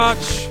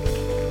much.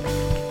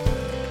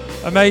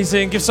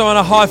 Amazing. Give someone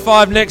a high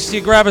five next to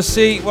you. Grab a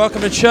seat.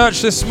 Welcome to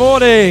church this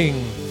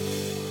morning.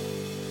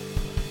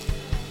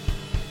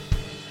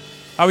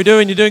 How are we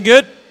doing? You doing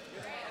good?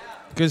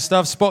 Good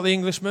stuff. Spot the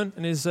Englishman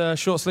in his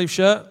short sleeve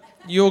shirt.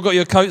 You all got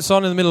your coats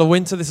on in the middle of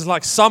winter. This is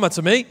like summer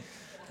to me.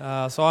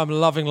 So I'm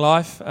loving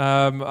life.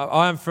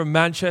 I am from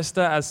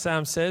Manchester, as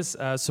Sam says.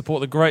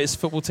 Support the greatest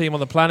football team on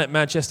the planet,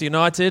 Manchester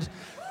United.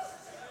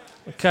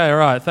 Okay, all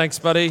right. Thanks,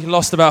 buddy.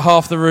 Lost about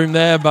half the room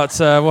there, but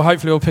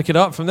hopefully we'll pick it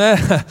up from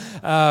there.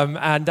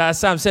 And as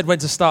Sam said,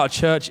 went to start a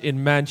church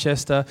in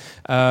Manchester.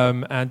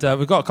 And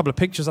we've got a couple of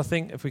pictures, I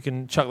think, if we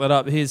can chuck that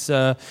up. Here's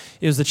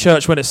the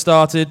church when it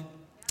started.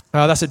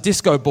 That's a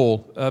disco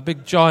ball, a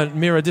big giant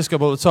mirror disco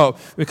ball at the top.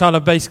 We kind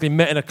of basically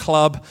met in a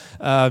club,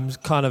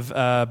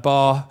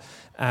 bar.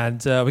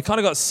 And we kind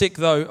of got sick,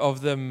 though,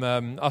 of them,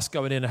 us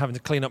going in and having to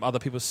clean up other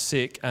people's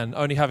sick and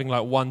only having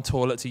like one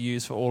toilet to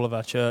use for all of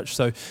our church.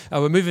 So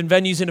we're moving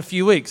venues in a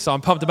few weeks, so I'm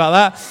pumped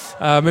about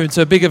that. Moving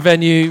to a bigger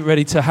venue,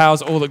 ready to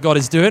house all that God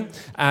is doing.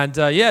 And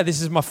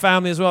this is my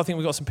family as well. I think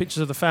we've got some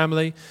pictures of the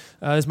family.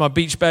 There's my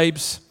beach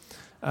babes.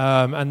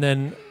 And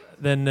then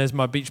there's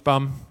my beach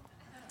bum.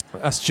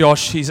 That's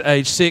Josh, he's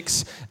age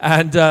 6.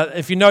 And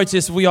if you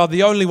notice, we are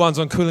the only ones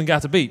on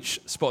Coolangatta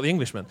Beach, spot the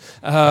Englishman.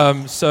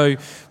 So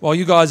while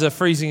you guys are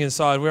freezing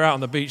inside, we're out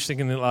on the beach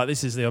thinking like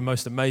this is the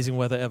most amazing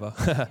weather ever.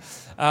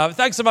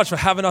 Thanks so much for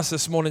having us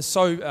this morning.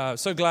 So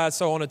glad,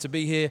 so honored to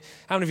be here.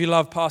 How many of you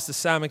love Pastor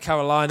Sam and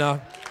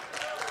Carolina?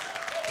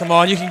 Come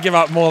on, you can give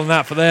up more than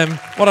that for them.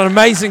 What an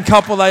amazing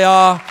couple they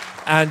are.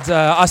 And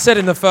I said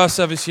in the first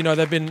service,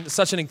 they've been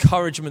such an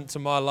encouragement to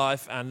my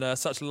life and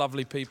such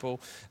lovely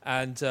people.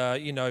 And,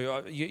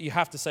 you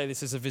have to say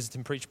this as a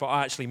visiting preacher, but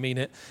I actually mean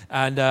it.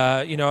 And,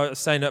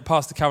 saying that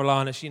Pastor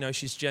Carolina,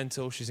 she's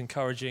gentle, she's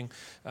encouraging,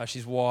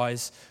 she's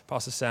wise.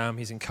 Pastor Sam,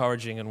 he's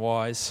encouraging and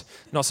wise.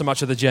 Not so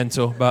much of the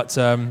gentle, but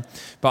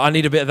I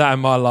need a bit of that in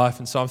my life.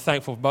 And so I'm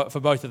thankful for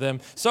both of them.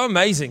 So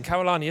amazing.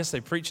 Carolina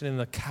yesterday preaching in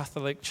the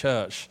Catholic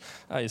Church.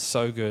 That is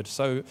so good.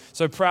 So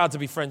proud to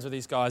be friends with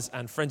these guys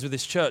and friends with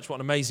this church. What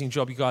an amazing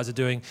job you guys are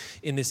doing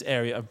in this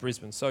area of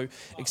Brisbane. So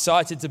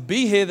excited to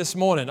be here this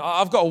morning.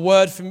 I've got a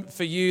word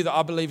for you that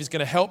I believe is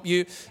going to help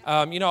you.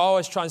 I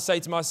always try and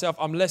say to myself,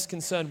 I'm less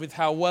concerned with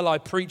how well I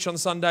preach on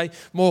Sunday,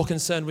 more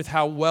concerned with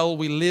how well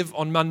we live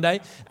on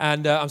Monday.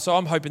 And so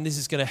I'm hoping this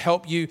is going to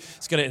help you.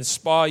 It's going to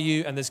inspire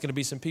you. And there's going to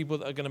be some people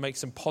that are going to make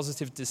some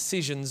positive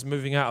decisions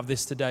moving out of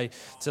this today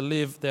to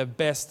live their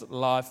best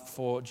life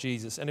for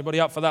Jesus.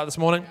 Anybody up for that this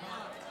morning?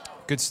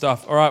 Good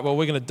stuff. All right, well,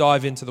 we're going to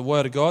dive into the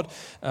Word of God.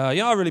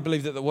 I really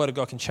believe that the Word of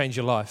God can change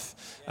your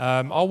life.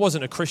 I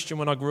wasn't a Christian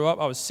when I grew up.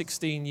 I was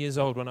 16 years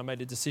old when I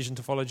made a decision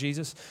to follow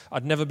Jesus.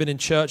 I'd never been in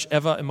church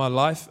ever in my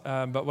life,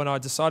 but when I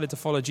decided to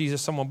follow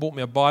Jesus, someone bought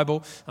me a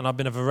Bible, and I've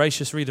been a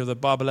voracious reader of the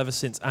Bible ever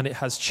since, and it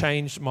has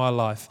changed my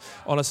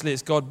life. Honestly,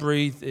 it's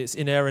God-breathed, it's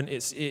inerrant,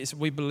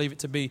 we believe it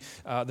to be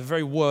the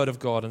very Word of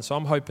God, and so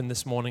I'm hoping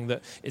this morning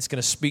that it's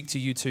going to speak to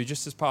you too,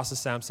 just as Pastor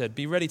Sam said,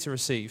 be ready to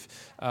receive.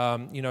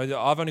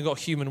 I've only got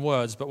human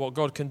words, but what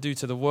God can do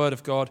to the Word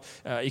of God,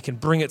 He can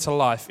bring it to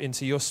life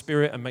into your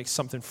spirit and make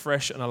something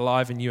fresh and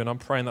alive in you, and I'm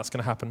praying that's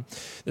going to happen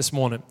this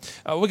morning.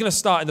 We're going to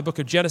start in the book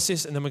of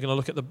Genesis, and then we're going to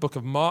look at the book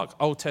of Mark,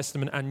 Old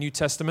Testament and New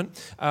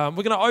Testament. We're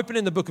going to open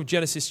in the book of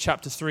Genesis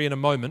chapter 3 in a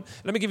moment.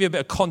 Let me give you a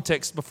bit of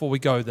context before we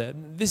go there.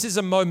 This is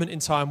a moment in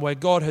time where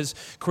God has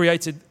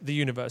created the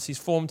universe. He's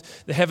formed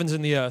the heavens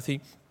and the earth. He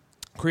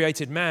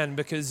created man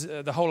because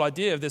the whole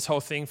idea of this whole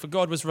thing for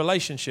God was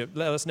relationship.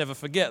 Let us never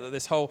forget that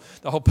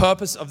the whole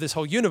purpose of this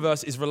whole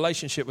universe is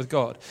relationship with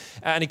God.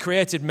 And He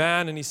created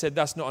man, and He said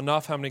that's not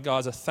enough. How many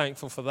guys are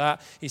thankful for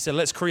that? He said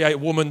let's create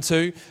woman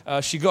too.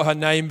 She got her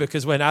name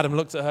because when Adam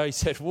looked at her, he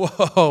said,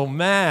 "Whoa,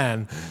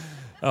 man."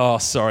 Oh,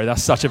 sorry,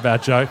 that's such a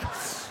bad joke.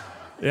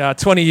 Yeah,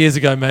 20 years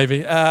ago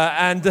maybe.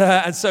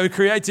 And so He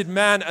created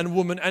man and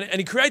woman, and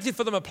He created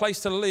for them a place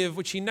to live,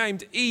 which He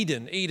named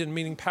Eden. Eden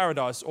meaning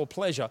paradise or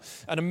pleasure.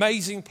 An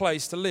amazing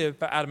place to live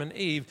for Adam and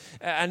Eve.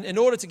 And in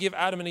order to give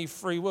Adam and Eve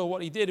free will,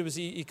 what He did was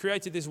He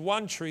created this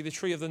one tree, the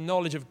tree of the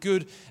knowledge of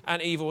good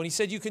and evil. And He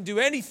said, you can do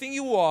anything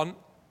you want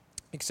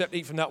except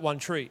eat from that one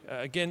tree.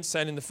 Again,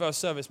 saying in the first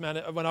service, man,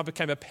 when I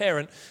became a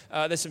parent,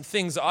 there's some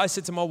things that I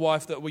said to my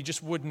wife that we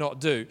just would not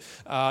do.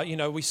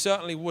 We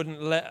certainly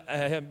wouldn't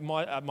let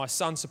my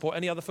son support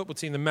any other football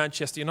team than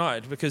Manchester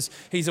United because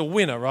he's a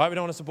winner, right? We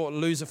don't want to support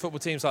loser football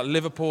teams like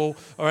Liverpool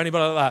or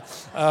anybody like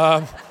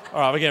that. All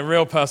right, we're getting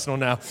real personal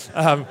now.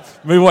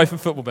 Move away from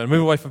football, Ben.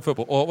 Move away from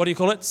football. Or what do you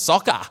call it?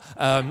 Soccer.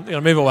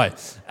 Move away.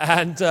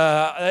 And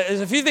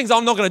there's a few things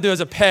I'm not going to do as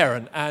a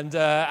parent.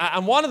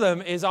 And one of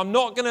them is I'm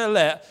not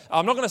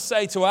going to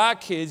say to our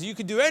kids, you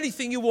can do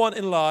anything you want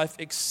in life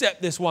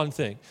except this one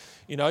thing.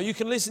 You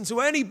can listen to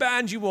any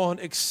band you want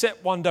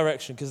except One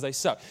Direction because they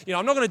suck.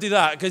 I'm not going to do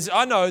that because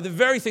I know the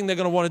very thing they're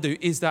going to want to do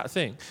is that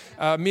thing.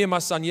 Me and my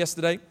son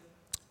yesterday,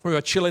 We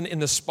were chilling in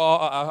the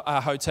spa at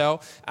our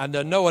hotel, and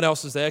no one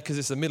else was there because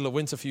it's the middle of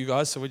winter for you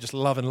guys, so we're just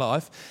loving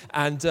life.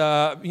 And,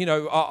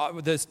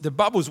 the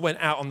bubbles went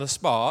out on the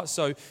spa,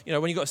 so,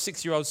 when you've got a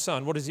 6-year-old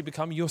son, what does he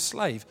become? Your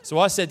slave. So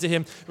I said to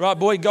him, right,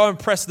 boy, go and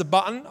press the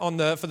button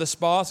for the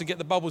spa to get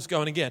the bubbles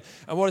going again.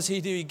 And what does he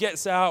do? He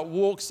gets out,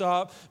 walks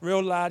up,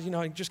 real lad, he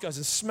just goes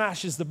and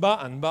smashes the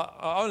button. But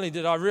only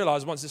did I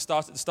realize once it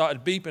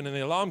started beeping and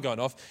the alarm going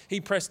off, he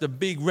pressed the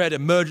big red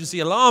emergency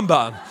alarm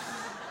button.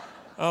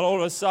 And all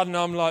of a sudden,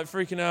 I'm like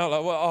freaking out,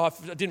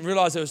 I didn't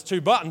realize there was 2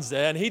 buttons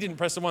there, and he didn't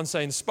press the one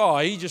saying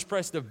spy, he just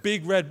pressed the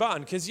big red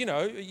button, because,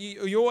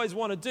 you always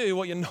want to do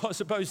what you're not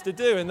supposed to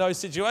do in those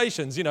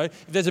situations.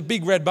 If there's a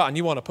big red button,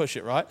 you want to push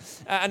it, right?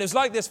 And it was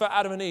like this for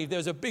Adam and Eve. There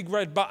was a big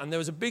red button. There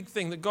was a big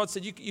thing that God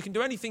said, you can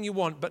do anything you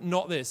want, but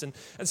not this. And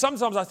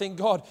sometimes I think,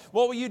 God,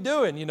 what were you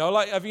doing?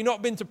 Have you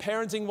not been to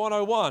Parenting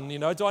 101?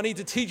 Do I need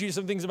to teach you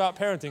some things about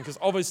parenting? Because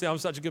obviously I'm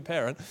such a good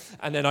parent.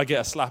 And then I get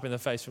a slap in the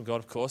face from God,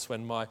 of course,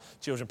 when my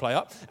children play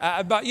up.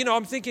 But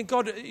I'm thinking,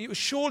 God,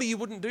 surely you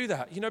wouldn't do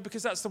that,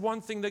 because that's the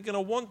one thing they're going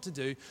to want to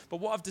do. But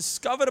what I've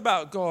discovered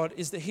about God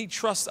is that he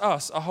trusts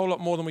us a whole lot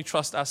more than we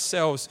trust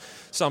ourselves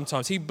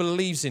sometimes. He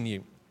believes in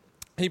you.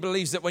 He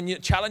believes that when your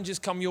challenges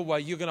come your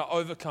way, you're going to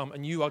overcome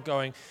and you are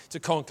going to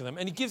conquer them.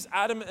 And he gives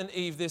Adam and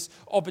Eve this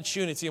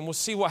opportunity, and we'll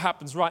see what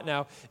happens right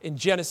now in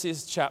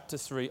Genesis chapter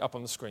 3 up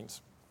on the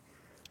screens.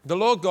 The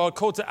Lord God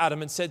called to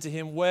Adam and said to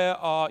him, "Where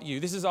are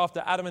you?" This is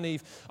after Adam and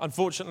Eve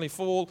unfortunately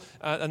fall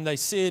and they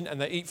sin and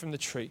they eat from the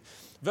tree.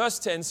 Verse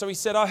 10, so he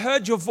said, "I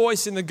heard your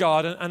voice in the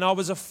garden and I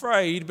was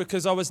afraid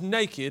because I was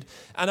naked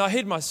and I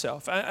hid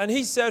myself." And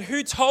he said,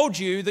 "Who told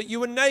you that you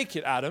were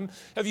naked, Adam?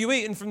 Have you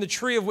eaten from the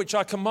tree of which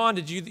I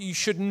commanded you that you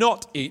should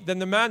not eat?" Then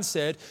the man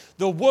said,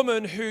 "The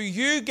woman who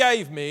you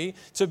gave me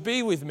to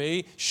be with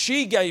me,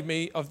 she gave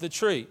me of the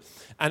tree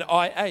and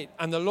I ate."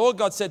 And the Lord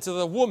God said to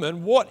the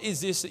woman, "What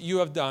is this that you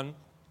have done?"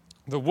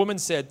 The woman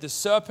said, "The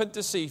serpent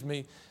deceived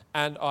me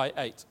and I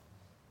ate."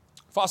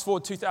 Fast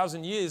forward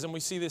 2,000 years and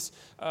we see this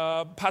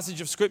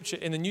passage of scripture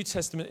in the New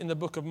Testament in the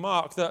book of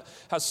Mark that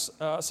has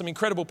some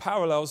incredible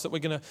parallels that we're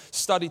going to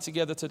study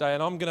together today.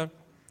 And I'm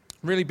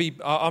really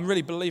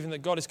believing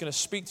that God is going to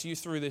speak to you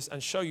through this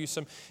and show you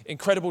some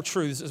incredible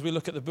truths as we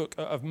look at the book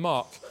of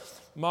Mark.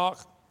 Mark,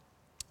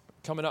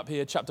 coming up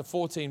here, chapter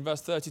 14,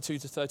 verse 32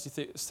 to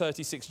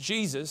 36.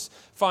 Jesus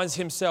finds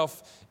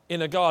himself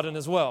in a garden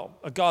as well,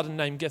 a garden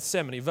named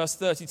Gethsemane. Verse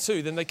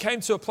 32, then they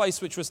came to a place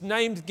which was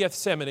named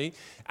Gethsemane,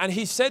 and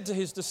he said to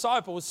his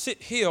disciples,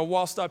 "Sit here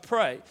whilst I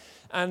pray."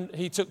 And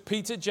he took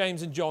Peter,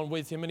 James, and John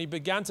with him, and he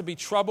began to be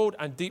troubled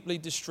and deeply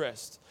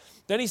distressed.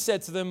 Then he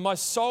said to them, "My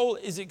soul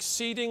is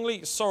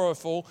exceedingly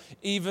sorrowful,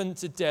 even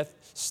to death.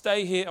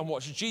 Stay here and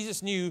watch."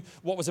 Jesus knew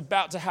what was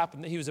about to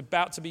happen, that he was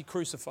about to be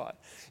crucified.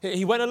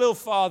 He went a little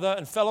farther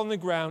and fell on the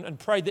ground and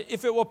prayed that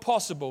if it were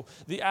possible,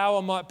 the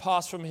hour might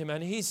pass from him.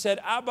 And he said,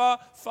 "Abba,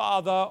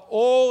 Father,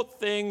 all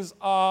things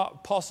are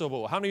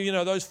possible." How many of you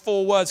know those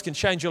 4 words can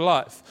change your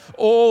life?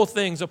 All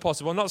things are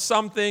possible. Not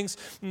some things,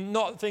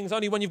 not things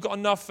only when you've got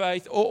enough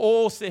faith.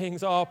 All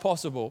things are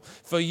possible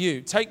for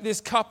you. Take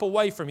this cup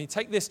away from me.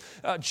 Take this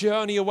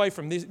journey away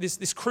from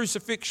this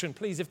crucifixion.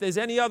 Please, if there's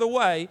any other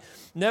way,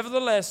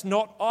 nevertheless,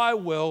 not I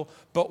will,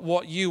 but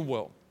what you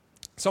will.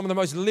 Some of the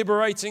most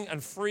liberating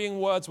and freeing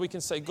words we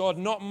can say. God,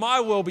 not my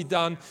will be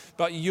done,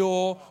 but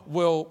your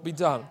will be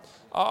done.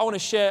 I want to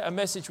share a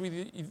message with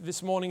you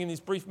this morning in these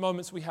brief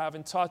moments we have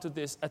entitled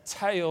this, A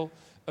Tale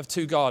of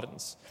Two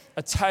Gardens.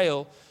 A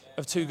Tale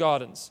of Two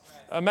Gardens.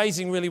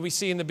 Amazing, really, we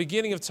see in the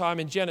beginning of time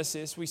in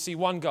Genesis, we see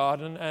one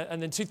garden,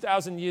 and then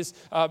thousands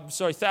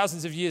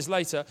of years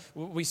later,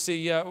 we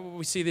see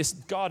this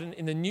garden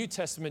in the New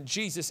Testament,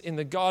 Jesus in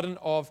the Garden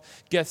of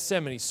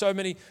Gethsemane. So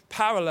many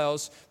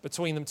parallels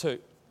between them two.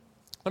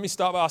 Let me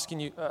start by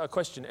asking you a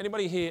question.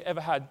 Anybody here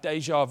ever had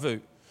deja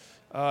vu?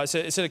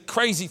 It's a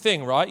crazy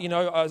thing, right?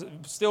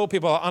 Still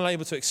people are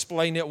unable to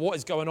explain it, what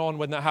is going on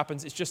when that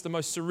happens. It's just the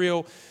most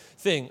surreal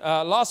thing.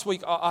 Last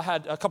week,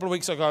 a couple of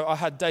weeks ago, I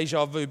had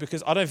deja vu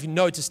because I don't know if you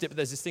noticed it, but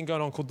there's this thing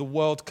going on called the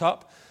World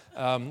Cup.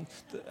 And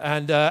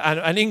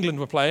England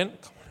were playing.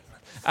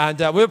 And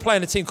we were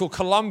playing a team called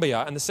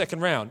Colombia in the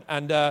second round.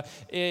 And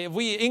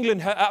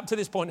England, up to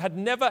this point, had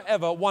never,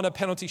 ever won a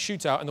penalty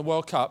shootout in the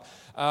World Cup.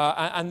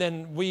 And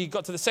then we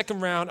got to the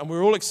second round, and we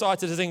were all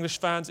excited as English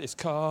fans. It's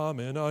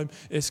coming home.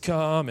 It's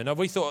coming home.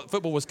 We thought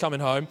football was coming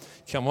home.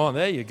 Come on,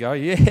 there you go.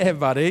 Yeah,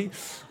 buddy.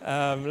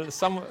 At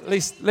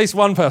least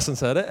one person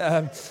said it.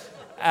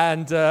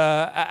 And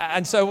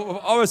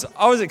so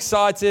I was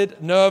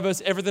excited,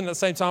 nervous, everything at the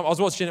same time. I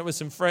was watching it with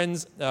some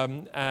friends,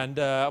 and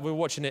we were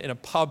watching it in a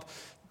pub.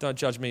 Don't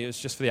judge me, it was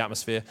just for the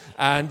atmosphere.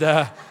 And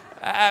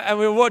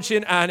we were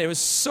watching, and it was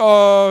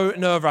so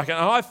nerve-wracking.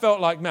 And I felt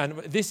like,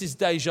 man, this is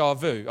deja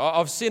vu.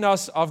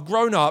 I've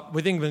grown up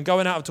with England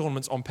going out of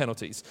tournaments on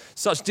penalties.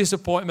 Such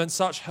disappointment,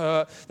 such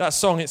hurt. That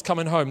song, It's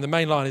Coming Home, the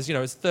main line is,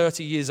 it's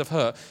 30 years of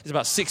hurt. It's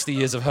about 60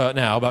 years of hurt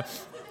now, but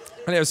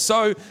And it was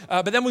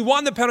but then we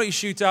won the penalty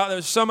shootout. There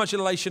was so much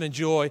elation and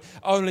joy,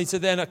 only to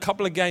then a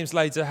couple of games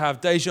later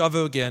have deja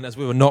vu again as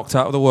we were knocked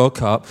out of the World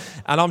Cup.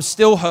 And I'm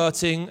still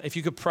hurting. If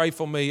you could pray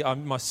for me,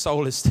 my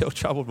soul is still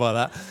troubled by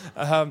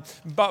that.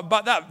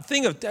 But that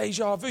thing of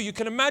deja vu, you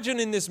can imagine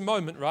in this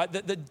moment, right,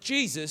 that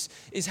Jesus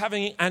is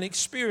having an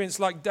experience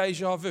like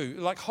deja vu.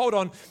 Like, hold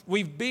on,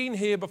 we've been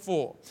here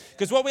before.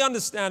 Because what we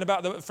understand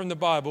from the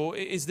Bible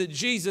is that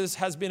Jesus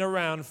has been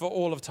around for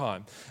all of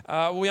time.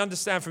 We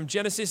understand from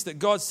Genesis that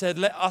God said,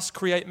 let us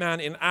create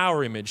man in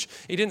our image.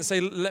 He didn't say,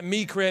 let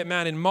me create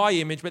man in my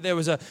image, but there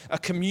was a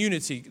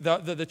community,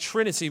 the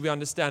Trinity, we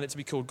understand it to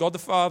be called. God the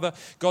Father,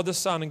 God the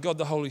Son, and God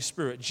the Holy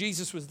Spirit.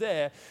 Jesus was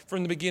there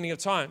from the beginning of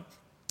time.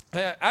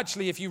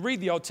 Actually, if you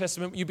read the Old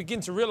Testament, you begin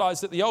to realize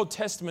that the Old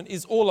Testament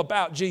is all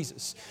about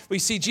Jesus. We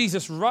see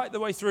Jesus right the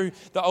way through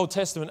the Old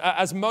Testament.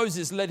 As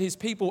Moses led his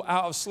people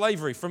out of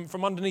slavery,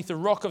 from underneath the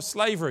rock of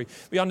slavery,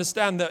 we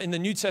understand that in the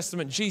New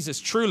Testament, Jesus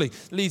truly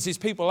leads his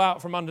people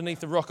out from underneath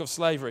the rock of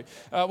slavery.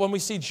 When we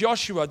see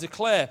Joshua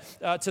declare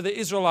to the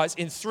Israelites,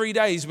 in 3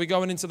 days we're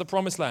going into the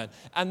Promised Land.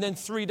 And then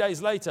 3 days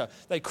later,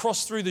 they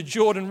cross through the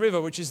Jordan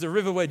River, which is the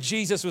river where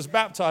Jesus was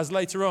baptized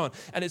later on.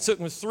 And it took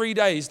them 3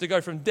 days to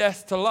go from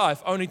death to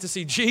life, only to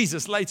see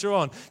Jesus later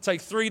on take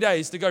 3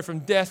 days to go from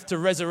death to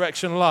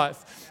resurrection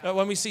life.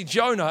 When we see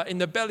Jonah in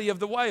the belly of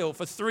the whale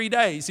for 3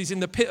 days, he's in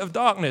the pit of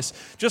darkness,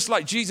 just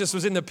like Jesus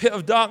was in the pit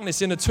of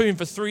darkness in a tomb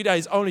for 3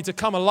 days, only to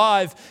come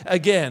alive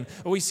again.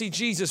 We see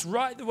Jesus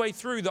right the way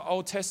through the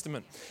Old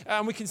Testament.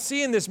 And we can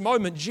see in this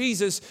moment,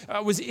 Jesus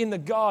was in the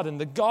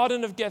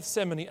Garden of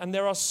Gethsemane, and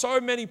there are so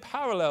many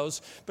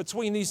parallels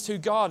between these two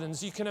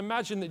gardens. You can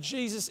imagine that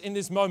Jesus in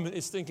this moment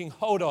is thinking,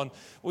 hold on,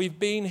 we've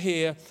been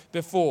here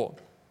before.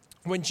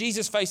 When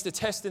Jesus faced a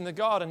test in the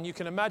garden, you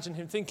can imagine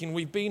him thinking,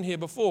 we've been here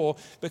before,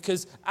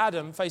 because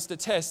Adam faced a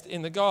test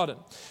in the garden.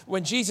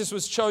 When Jesus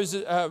chose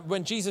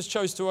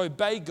to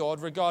obey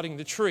God regarding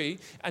the tree,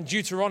 and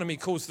Deuteronomy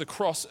calls the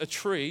cross a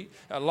tree,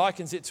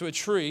 likens it to a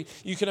tree,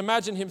 you can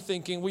imagine him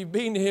thinking, we've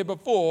been here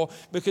before,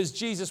 because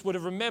Jesus would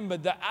have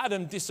remembered that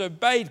Adam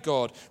disobeyed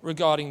God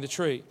regarding the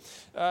tree.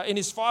 In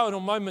his final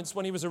moments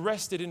when he was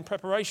arrested in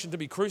preparation to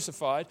be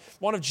crucified,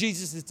 one of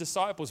Jesus'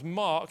 disciples,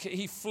 Mark,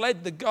 he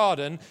fled the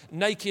garden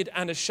naked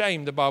and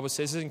ashamed, the Bible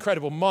says. It's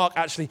incredible. Mark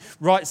actually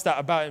writes that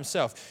about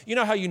himself. You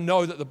know how you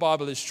know that the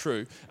Bible is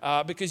true?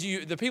 Because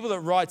the people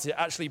that write it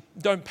actually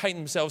don't paint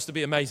themselves to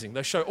be amazing.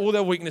 They show all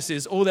their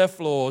weaknesses, all their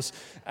flaws,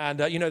 and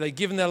they've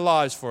given their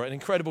lives for it. An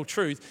incredible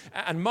truth.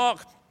 And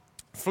Mark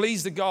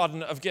flees the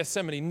Garden of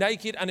Gethsemane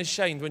naked and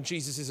ashamed when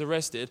Jesus is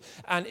arrested.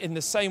 And in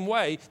the same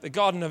way, the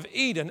Garden of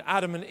Eden,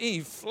 Adam and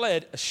Eve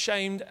fled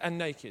ashamed and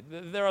naked.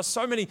 There are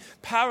so many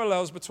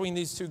parallels between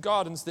these two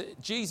gardens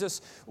that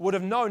Jesus would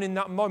have known in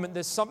that moment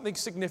there's something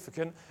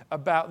significant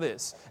about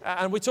this.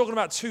 And we're talking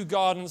about two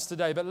gardens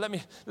today, but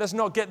let's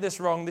not get this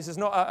wrong. This is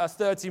not a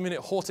 30-minute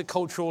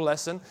horticultural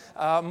lesson.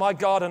 My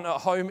garden at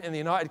home in the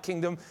United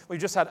Kingdom, we've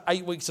just had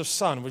 8 weeks of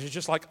sun, which is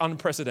just like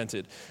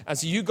unprecedented. And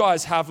so you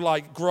guys have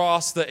like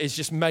grass that is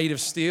just made of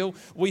steel.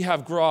 We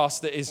have grass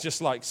that is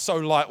just like so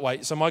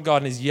lightweight. So my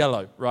garden is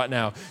yellow right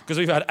now because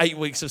we've had 8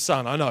 weeks of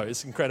sun. I know,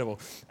 it's incredible.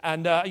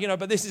 And,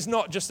 but this is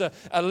not just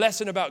a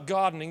lesson about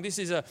gardening. This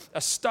is a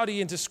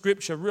study into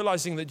Scripture,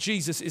 realizing that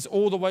Jesus is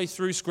all the way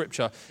through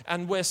Scripture.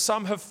 And where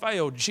some have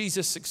failed,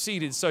 Jesus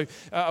succeeded. So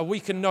we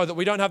can know that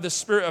we don't have the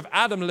spirit of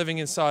Adam living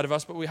inside of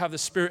us, but we have the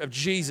spirit of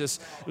Jesus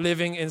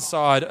living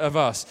inside of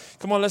us.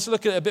 Come on, let's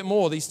look at it a bit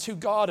more. These two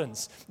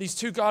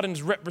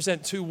gardens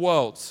represent two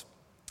worlds.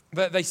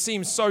 They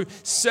seem so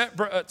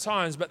separate at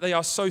times, but they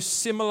are so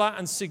similar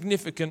and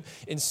significant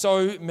in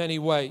so many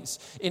ways.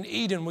 In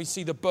Eden, we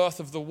see the birth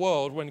of the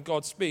world when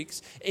God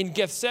speaks. In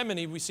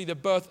Gethsemane, we see the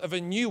birth of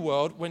a new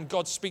world when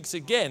God speaks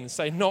again,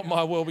 saying, not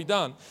my will be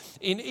done.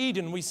 In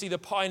Eden, we see the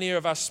pioneer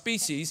of our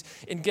species.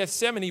 In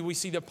Gethsemane, we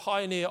see the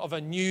pioneer of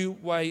a new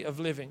way of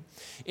living.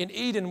 In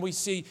Eden, we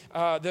see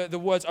the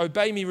words,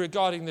 obey me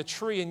regarding the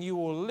tree and you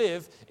will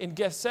live. In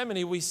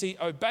Gethsemane, we see,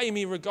 obey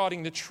me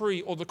regarding the tree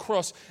or the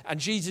cross, and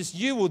Jesus,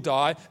 you will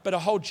die, but a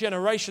whole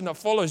generation that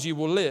follows you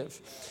will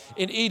live.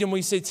 In Eden,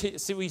 we see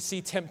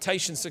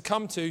temptation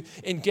succumb to.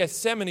 In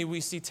Gethsemane,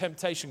 we see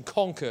temptation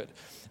conquered.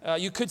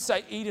 You could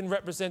say Eden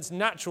represents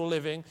natural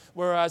living,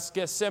 whereas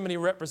Gethsemane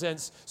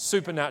represents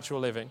supernatural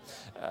living.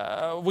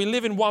 We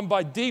live in one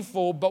by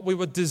default, but we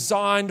were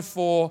designed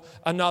for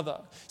another.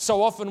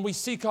 So often we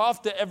seek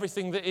after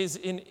everything that is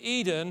in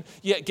Eden,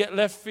 yet get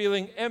left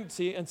feeling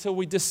empty until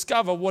we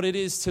discover what it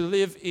is to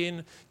live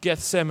in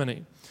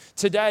Gethsemane.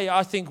 Today,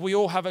 I think we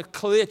all have a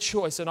clear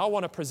choice, and I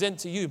want to present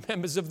to you,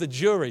 members of the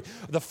jury,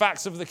 the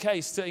facts of the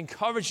case to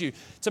encourage you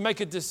to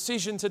make a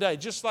decision today.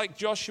 Just like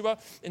Joshua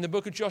in the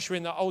book of Joshua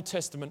in the Old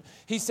Testament,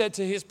 he said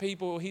to his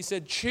people, he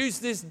said, choose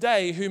this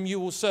day whom you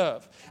will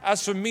serve.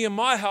 As for me and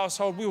my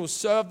household, we will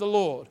serve the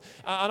Lord.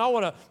 And I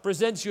want to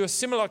present to you a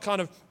similar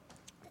kind of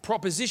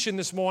proposition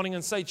this morning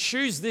and say,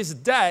 choose this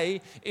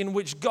day in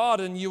which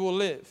garden you will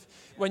live.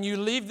 when you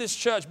leave this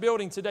church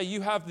building today,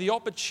 you have the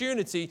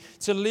opportunity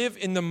to live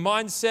in the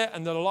mindset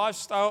and the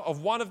lifestyle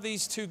of one of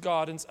these two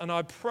gardens, and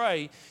I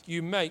pray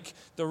you make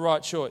the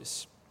right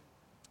choice.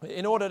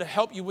 In order to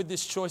help you with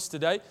this choice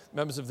today,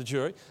 members of the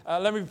jury,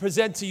 let me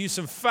present to you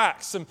some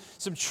facts,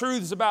 some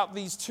truths about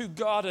these two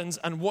gardens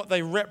and what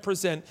they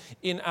represent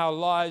in our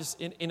lives,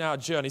 in our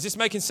journey. Is this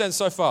making sense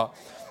so far?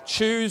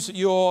 Choose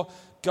your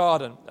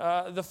garden.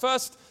 The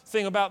first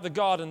thing about the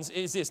gardens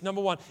is this.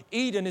 Number one,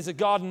 Eden is a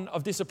garden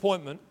of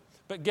disappointment,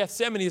 but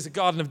Gethsemane is a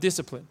garden of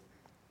discipline.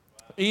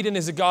 Eden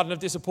is a garden of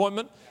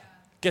disappointment.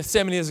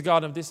 Gethsemane is a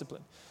garden of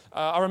discipline.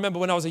 I remember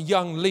when I was a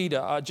young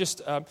leader, I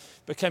just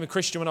became a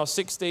Christian when I was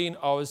 16.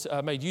 I was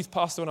made youth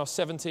pastor when I was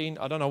 17.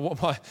 I don't know what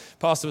my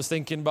pastor was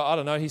thinking, but I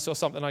don't know. He saw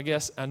something, I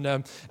guess.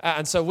 And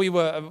so we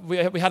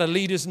had a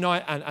leaders'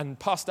 night, and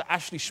Pastor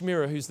Ashley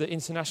Schmierer, who's the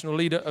international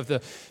leader of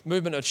the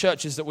movement of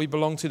churches that we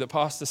belong to, that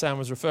Pastor Sam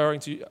was referring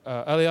to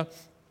earlier.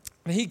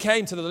 And he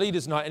came to the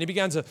leaders' night, and he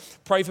began to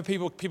pray for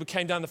people. People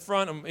came down the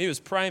front, and he was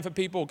praying for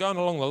people, going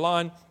along the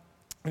line.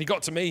 And he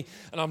got to me,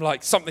 and I'm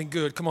like, something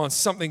good, come on,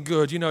 something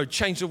good,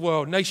 change the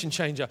world, nation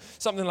changer,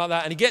 something like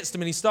that. And he gets to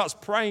me, and he starts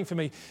praying for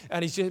me,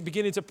 and he's just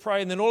beginning to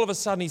pray, and then all of a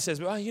sudden he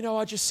says, well,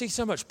 I just see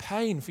so much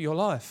pain for your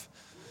life.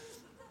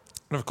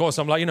 And of course,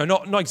 I'm like,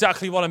 not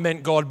exactly what I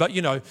meant, God, but,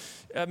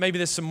 maybe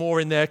there's some more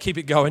in there, keep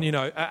it going,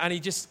 And he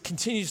just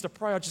continues to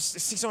pray. I just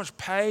see so much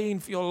pain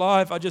for your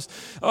life.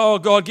 Oh,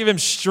 God, give him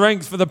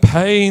strength for the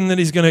pain that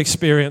he's going to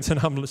experience. And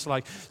I'm just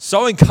like,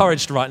 so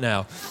encouraged right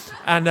now.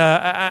 And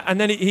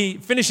then he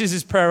finishes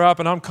his prayer up,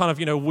 and I'm kind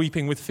of,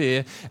 weeping with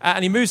fear.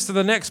 And he moves to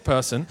the next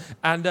person,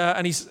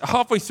 and he's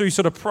halfway through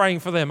sort of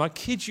praying for them. I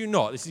kid you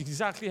not, this is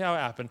exactly how it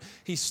happened.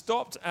 He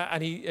stopped,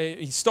 and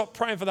he stopped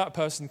praying for that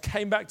person,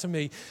 came back to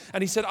me,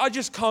 and he said, I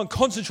just can't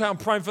concentrate on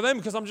praying for them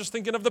because I'm just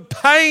thinking of the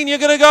pain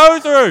you're going to go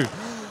through.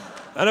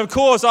 And of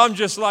course, I'm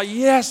just like,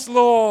 yes,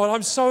 Lord,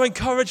 I'm so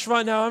encouraged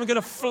right now. I'm going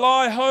to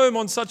fly home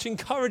on such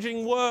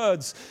encouraging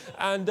words.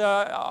 And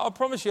I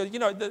promise you,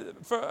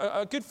 for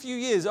a good few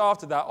years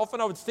after that, often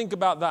I would think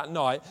about that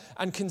night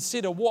and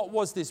consider what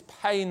was this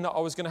pain that I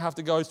was going to have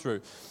to go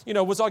through.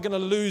 Was I going to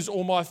lose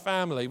all my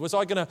family? Was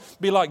I going to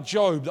be like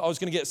Job, that I was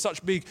going to get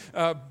such big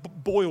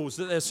boils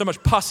that there's so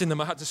much pus in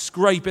them I had to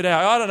scrape it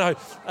out? I don't know.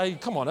 Hey,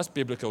 come on, that's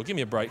biblical. Give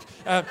me a break.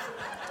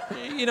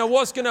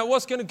 What's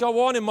going to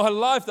go on in my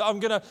life that I'm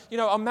going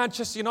to, I'm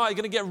Manchester United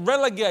going to get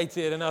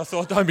relegated. And I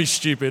thought, don't be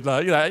stupid.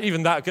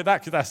 Even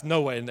that's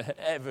no way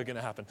ever going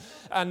to happen.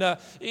 And,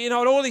 and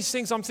all these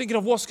things, I'm thinking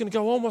of what's going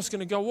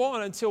to go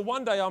on, until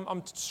one day I'm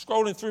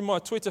scrolling through my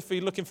Twitter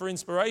feed looking for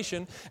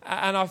inspiration.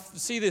 And I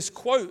see this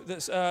quote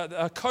that's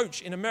a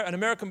coach, an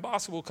American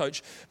basketball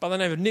coach by the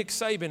name of Nick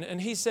Saban. And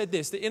he said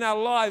this, that in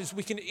our lives,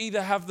 we can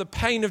either have the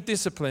pain of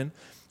discipline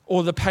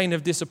or the pain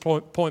of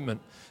disappointment.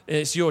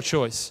 It's your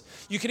choice.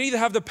 You can either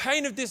have the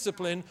pain of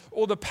discipline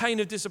or the pain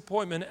of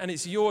disappointment, and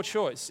it's your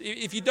choice.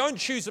 If you don't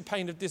choose the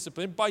pain of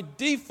discipline, by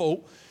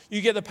default,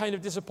 you get the pain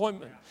of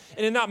disappointment.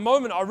 And in that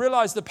moment, I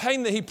realized the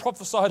pain that he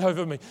prophesied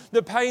over me,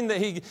 the pain that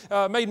he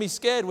made me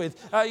scared with,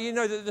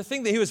 the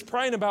thing that he was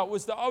praying about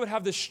was that I would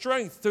have the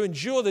strength to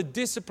endure the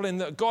discipline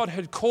that God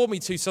had called me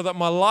to so that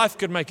my life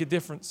could make a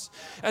difference.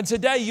 And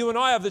today, you and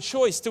I have the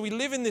choice. Do we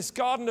live in this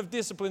garden of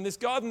discipline, this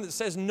garden that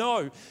says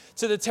no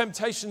to the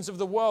temptations of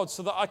the world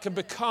so that I can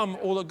become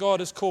all that God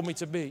has called me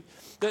to be?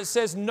 That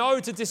says no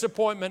to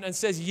disappointment and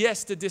says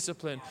yes to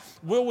discipline.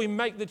 Will we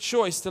make the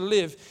choice to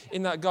live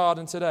in that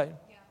garden today?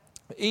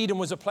 Eden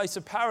was a place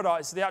of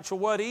paradise. The actual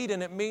word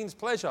Eden, it means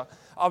pleasure.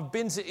 I've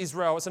been to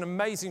Israel. It's an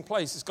amazing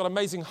place. It's got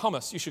amazing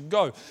hummus. You should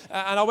go.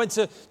 And I went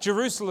to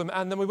Jerusalem,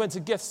 and then we went to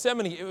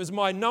Gethsemane. It was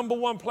my number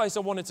one place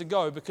I wanted to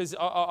go because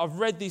I've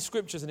read these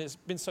scriptures, and it's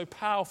been so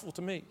powerful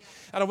to me.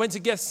 And I went to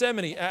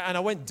Gethsemane, and I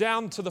went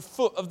down to the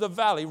foot of the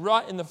valley,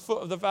 right in the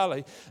foot of the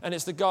valley, and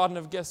it's the Garden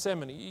of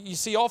Gethsemane. You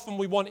see, often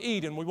we want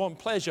Eden. We want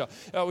pleasure.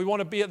 We want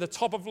to be at the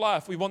top of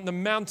life. We want the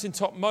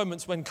mountaintop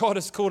moments when God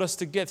has called us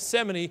to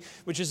Gethsemane,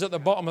 which is at the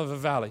bottom of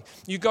a valley.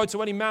 You go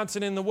to any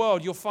mountain in the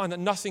world, you'll find that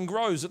nothing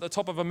grows at the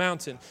top of a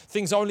mountain.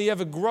 Things only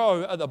ever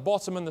grow at the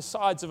bottom and the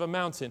sides of a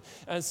mountain.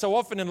 And so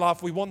often in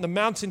life, we want the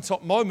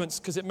mountaintop moments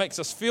because it makes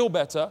us feel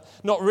better,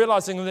 not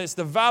realizing that it's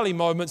the valley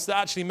moments that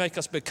actually make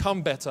us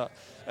become better.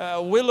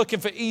 We're looking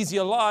for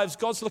easier lives.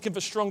 God's looking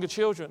for stronger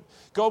children.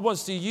 God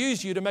wants to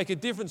use you to make a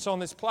difference on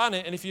this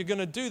planet. And if you're going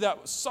to do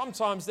that,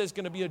 sometimes there's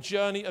going to be a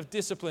journey of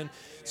discipline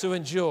to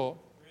endure.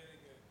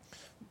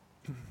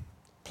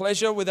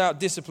 Pleasure without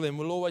discipline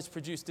will always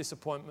produce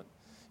disappointment.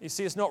 You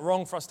see, it's not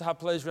wrong for us to have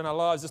pleasure in our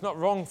lives. It's not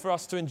wrong for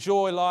us to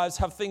enjoy lives,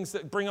 have things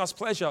that bring us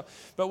pleasure.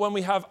 But when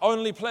we have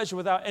only pleasure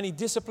without any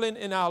discipline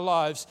in our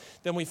lives,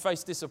 then we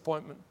face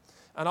disappointment.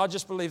 And I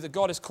just believe that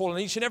God is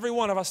calling each and every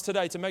one of us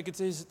today to make a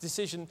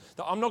decision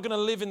that I'm not going to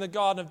live in the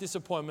garden of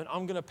disappointment.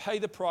 I'm going to pay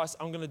the price.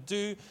 I'm going to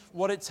do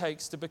what it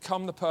takes to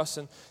become the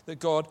person that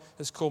God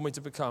has called me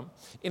to become.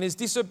 In his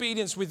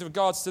disobedience with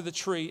regards to the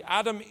tree,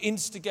 Adam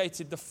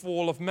instigated the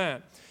fall of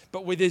man.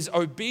 But with his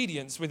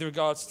obedience with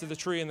regards to the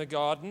tree in the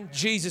garden,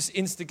 Jesus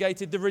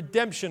instigated the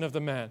redemption of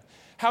the man.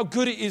 How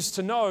good it is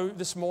to know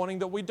this morning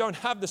that we don't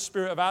have the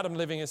spirit of Adam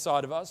living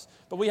inside of us,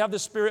 but we have the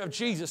spirit of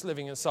Jesus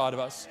living inside of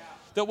us.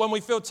 That when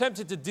we feel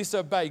tempted to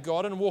disobey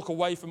God and walk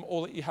away from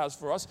all that he has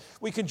for us,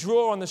 we can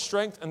draw on the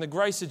strength and the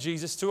grace of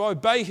Jesus to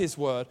obey his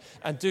word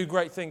and do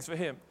great things for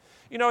him.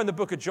 You know, in the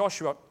book of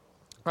Joshua,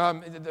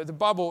 the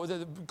Bible,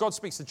 God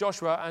speaks to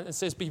Joshua and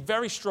says, be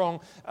very strong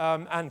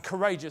and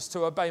courageous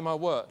to obey my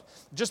word.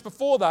 Just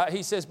before that,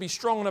 he says, be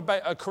strong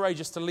and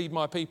courageous to lead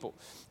my people.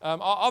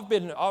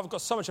 I've got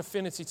so much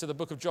affinity to the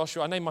book of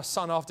Joshua. I named my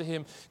son after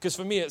him because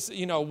for me, it's,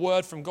 a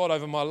word from God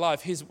over my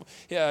life, his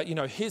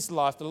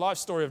life, the life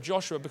story of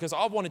Joshua, because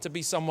I wanted to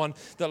be someone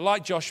that,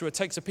 like Joshua,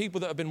 takes the people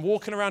that have been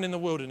walking around in the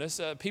wilderness,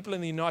 people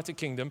in the United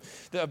Kingdom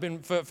that have been,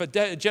 for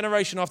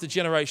generation after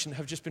generation,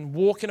 have just been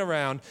walking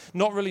around,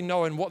 not really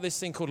knowing what this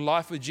thing called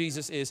life with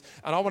Jesus is,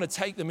 and I want to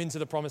take them into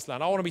the promised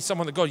land. I want to be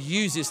someone that God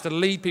uses to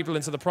lead people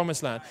into the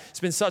promised land.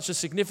 It's been such a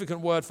significant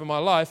word for my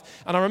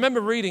life, and I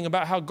remember reading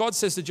about how God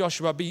says to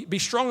Joshua, be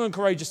strong and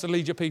courageous to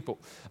lead your people.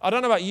 I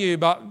don't know about you,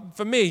 but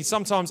for me,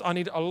 sometimes I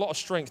need a lot of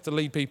strength to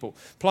lead people.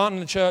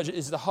 Planting a church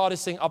is the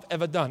hardest thing I've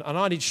ever done, and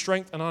I need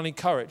strength and I need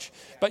courage.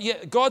 But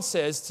yet God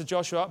says to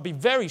Joshua, be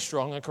very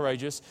strong and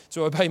courageous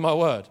to obey my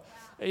word.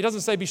 He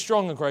doesn't say be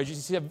strong and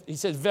courageous. He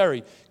says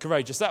very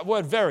courageous. That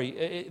word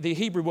very, the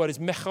Hebrew word is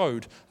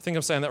mechod. I think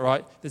I'm saying that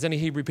right. If there's any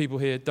Hebrew people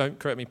here, don't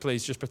correct me,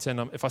 please. Just pretend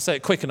if I say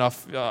it quick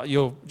enough,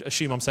 you'll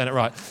assume I'm saying it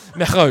right.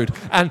 Mechod.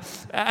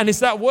 And it's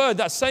that word,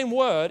 that same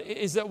word,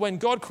 is that when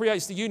God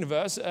creates the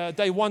universe,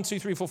 day 1, 2,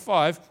 3, 4,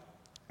 5,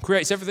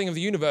 creates everything of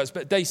the universe,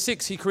 but day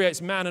 6 he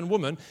creates man and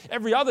woman.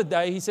 Every other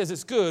day he says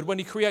it's good. When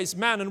he creates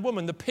man and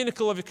woman, the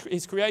pinnacle of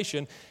his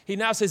creation, he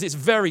now says it's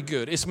very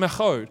good. It's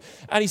mechod.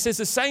 And he says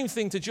the same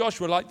thing to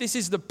Joshua, like this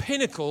is the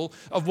pinnacle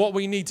of what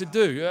we need to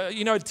do.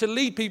 To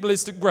lead people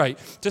is great.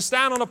 To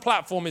stand on a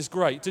platform is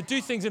great. To do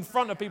things in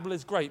front of people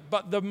is great.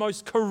 But the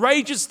most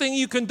courageous thing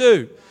you can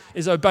do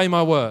is obey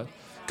my word.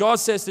 God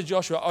says to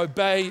Joshua,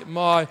 obey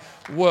my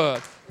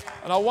word.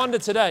 And I wonder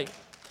today,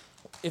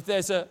 if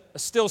there's a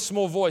still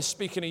small voice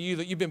speaking to you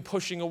that you've been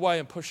pushing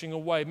away,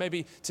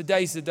 maybe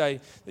today's the day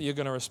that you're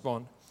going to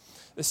respond.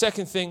 The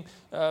second thing,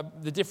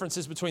 the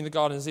differences between the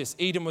gardens is this.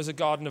 Eden was a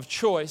garden of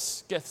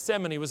choice.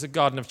 Gethsemane was a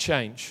garden of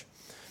change.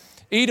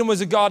 Eden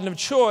was a garden of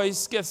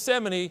choice.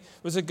 Gethsemane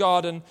was a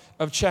garden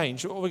of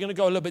change. We're going to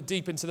go a little bit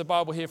deep into the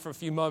Bible here for a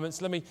few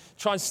moments. Let me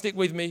try and stick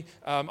with me.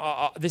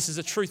 This is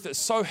a truth that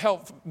so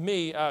helped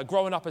me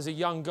growing up as a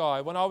young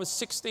guy. When I was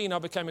 16, I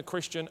became a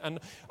Christian, and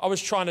I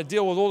was trying to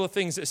deal with all the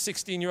things that a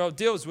 16-year-old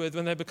deals with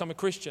when they become a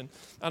Christian.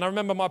 And I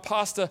remember my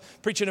pastor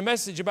preaching a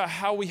message about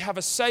how we have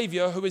a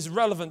Savior who is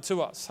relevant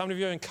to us. How many of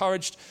you are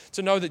encouraged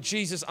to know that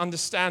Jesus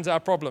understands our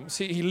problems?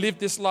 He lived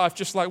this life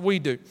just like we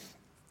do.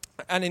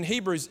 And in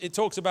Hebrews, it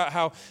talks about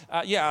how,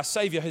 our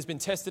Savior has been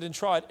tested and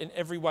tried in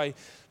every way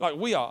like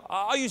we are.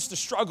 I used to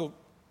struggle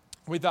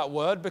with that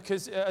word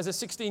because as a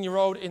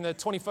 16-year-old in the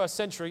 21st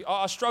century,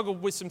 I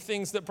struggled with some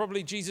things that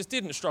probably Jesus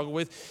didn't struggle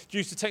with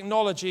due to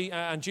technology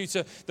and due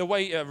to the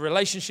way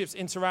relationships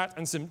interact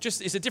and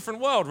it's a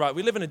different world, right?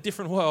 We live in a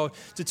different world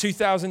to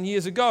 2,000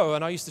 years ago,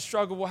 and I used to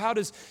struggle, well, how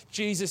does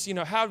Jesus,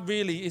 how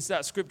really is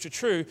that scripture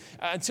true?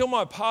 Until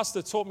my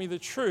pastor taught me the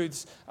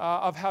truths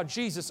of how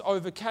Jesus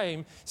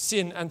overcame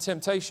sin and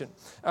temptation.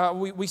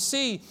 We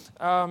see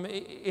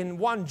in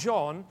 1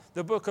 John,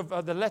 the book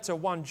of the letter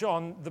 1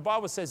 John, the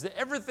Bible says that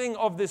everything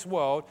of this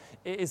world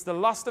is the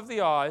lust of the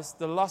eyes,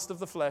 the lust of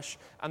the flesh,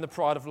 and the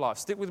pride of life.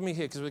 Stick with me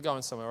here because we're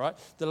going somewhere, right?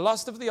 The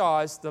lust of the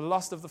eyes, the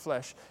lust of the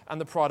flesh, and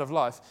the pride of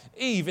life.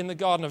 Eve in the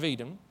Garden of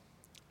Eden,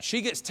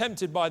 she gets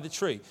tempted by the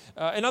tree.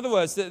 In other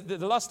words, the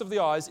lust of the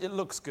eyes, it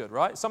looks good,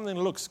 right? Something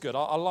looks good.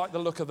 I like the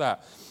look of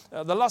that.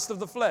 The lust of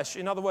the flesh,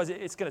 in other words,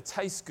 it's going to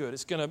taste good.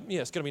 It's going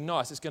to be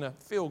nice. It's going to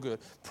feel good.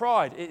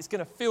 Pride, it's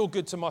going to feel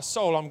good to my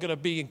soul. I'm going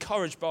to be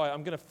encouraged by it.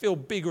 I'm going to feel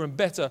bigger and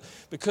better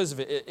because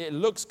of it. It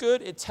looks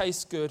good, it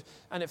tastes good,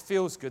 and it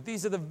feels good.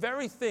 These are the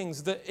very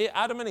things that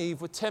Adam and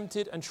Eve were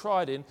tempted and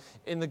tried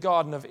in the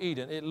Garden of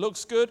Eden. It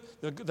looks good.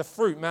 The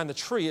fruit, man, the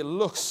tree, it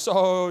looks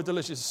so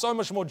delicious. So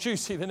much more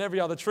juicy than every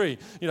other tree,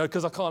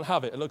 because I can't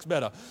have it. It looks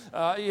better.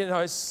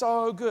 It's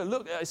so good.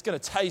 Look, it's going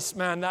to taste,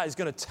 man, that is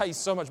going to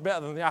taste so much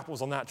better than the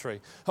apples on that tree.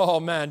 Oh,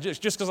 man,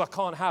 just because I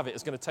can't have it,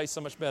 it's going to taste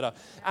so much better.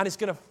 And it's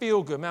going to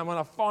feel good, man. When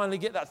I finally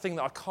get that thing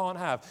that I can't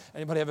have,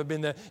 anybody ever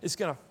been there? It's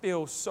going to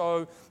feel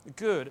so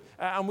good.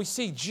 And we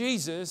see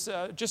Jesus,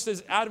 just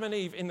as Adam and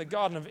Eve in the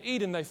Garden of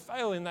Eden, they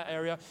fail in that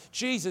area.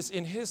 Jesus,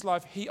 in his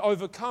life, he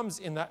overcomes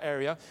in that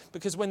area,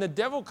 because when the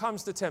devil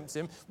comes to tempt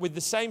him with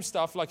the same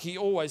stuff like he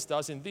always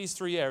does in these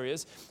three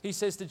areas, he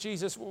says to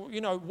Jesus,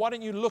 Jesus, why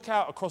don't you look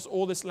out across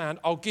all this land?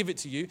 I'll give it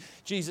to you.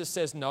 Jesus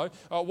says no.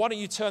 Why don't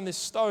you turn this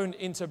stone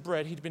into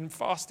bread? He'd been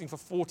fasting for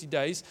 40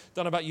 days.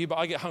 Don't know about you, but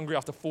I get hungry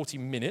after 40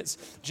 minutes.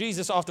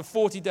 Jesus, after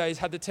 40 days,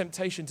 had the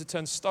temptation to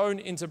turn stone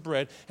into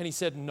bread, and he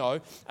said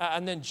no.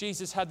 And then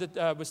Jesus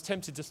was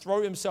tempted to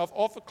throw himself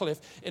off a cliff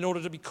in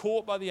order to be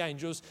caught by the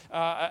angels.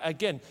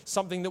 Again,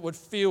 something that would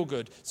feel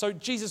good. So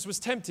Jesus was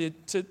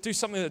tempted to do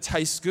something that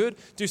tastes good,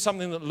 do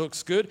something that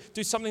looks good,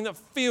 do something that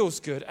feels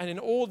good. And in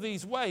all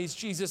these ways,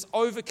 Jesus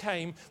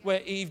overcame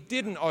where Eve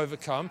didn't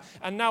overcome.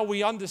 And now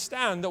we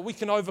understand that we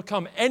can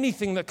overcome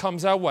anything that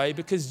comes our way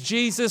because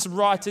Jesus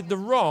righted the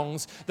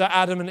wrongs that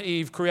Adam and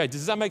Eve created.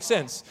 Does that make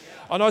sense?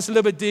 I know it's a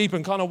little bit deep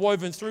and kind of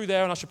woven through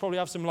there, and I should probably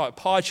have some like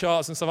pie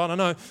charts and stuff. I don't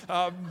know.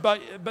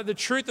 But the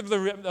truth of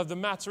the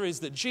matter is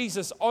that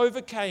Jesus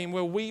overcame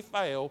where we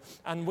fail,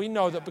 and we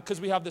know that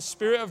because we have the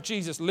Spirit of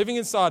Jesus living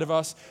inside of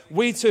us,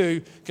 we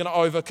too can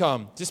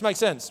overcome. Does this make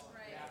sense?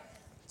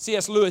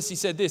 C.S. Lewis, he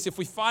said this: if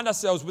we find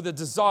ourselves with a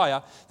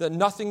desire that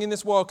nothing in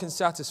this world can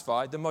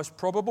satisfy, the most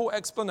probable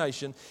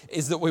explanation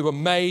is that we were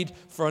made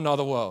for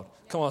another world.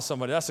 Come on,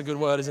 somebody. That's a good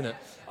word, isn't it?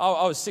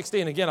 I was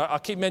 16. Again, I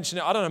keep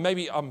mentioning it. I don't know,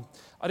 maybe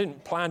I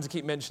didn't plan to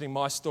keep mentioning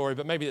my story,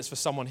 but maybe it's for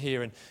someone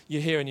here, and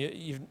you're here and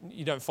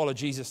you don't follow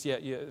Jesus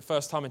yet. You're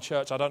first time in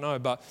church, I don't know,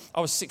 but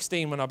I was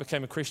 16 when I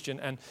became a Christian,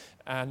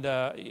 and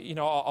I'll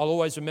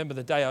always remember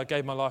the day I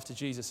gave my life to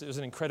Jesus. It was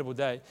an incredible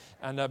day,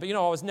 but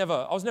I was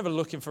never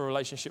looking for a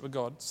relationship with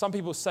God. Some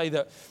people say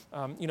that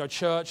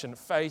church and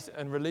faith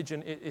and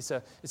religion it's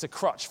a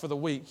crutch for the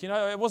weak.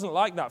 It wasn't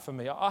like that for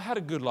me. I had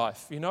a good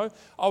life.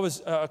 I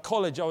was at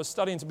college. I was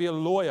studying to be a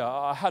lawyer.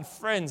 I had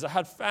friends. I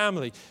had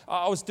family.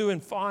 I was doing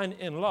fine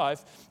in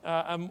life.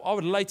 And I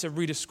would later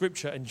read a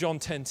scripture in John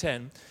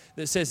 10:10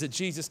 that says that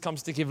Jesus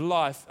comes to give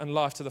life and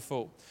life to the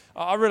full.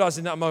 I realized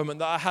in that moment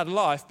that I had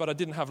life, but I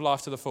didn't have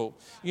life to the full.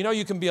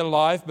 You can be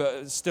alive,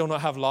 but still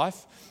not have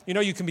life.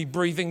 You can be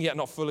breathing, yet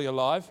not fully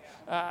alive.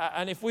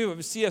 And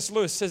C.S.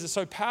 Lewis says it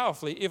so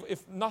powerfully,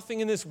 if nothing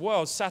in this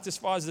world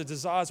satisfies the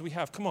desires we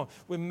have, come on,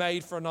 we're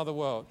made for another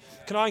world.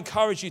 Can I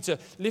encourage you to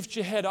lift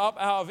your head up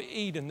out of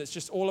Eden that's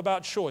just all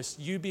about choice,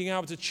 you being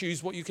able to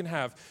choose what you can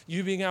have,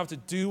 you being able to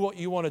do what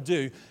you want to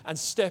do, and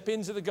step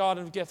into the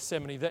Garden of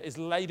Gethsemane that is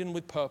laden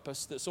with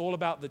purpose, that's all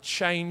about the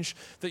change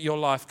that your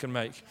life can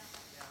make.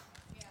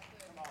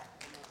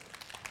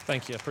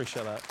 Thank you, I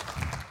appreciate that.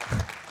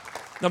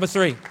 Number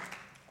 3,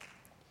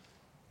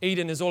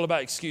 Eden is all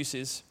about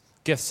excuses,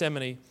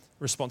 Gethsemane,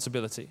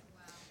 responsibility.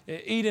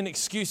 Eden,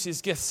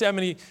 excuses,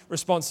 Gethsemane,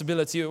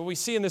 responsibility. We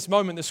see in this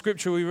moment, the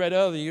scripture we read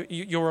earlier,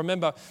 you'll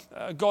remember,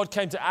 God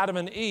came to Adam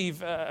and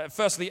Eve,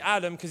 firstly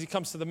Adam, because he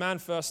comes to the man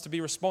first to be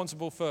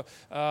responsible for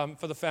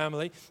the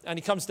family. And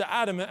he comes to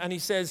Adam and he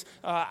says,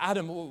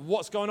 Adam,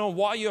 what's going on?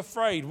 Why are you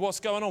afraid?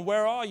 What's going on?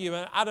 Where are you?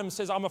 And Adam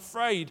says, I'm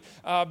afraid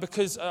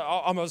because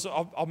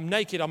I'm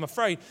naked. I'm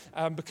afraid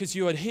because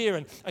you are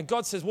here. And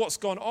God says, what's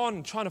gone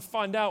on? Trying to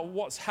find out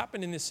what's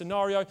happened in this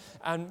scenario,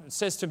 and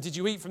says to him, did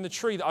you eat from the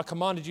tree that I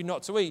commanded you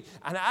not to eat?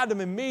 And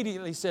Adam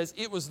immediately says,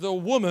 it was the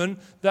woman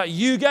that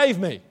you gave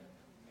me.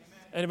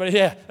 Anybody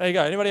here? There you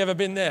go. Anybody ever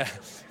been there?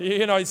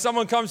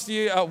 Someone comes to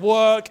you at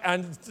work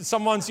and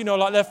someone's,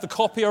 left the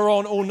copier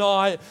on all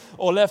night,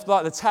 or left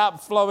like the tap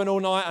flowing all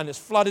night and it's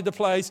flooded the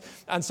place,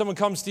 and someone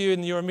comes to you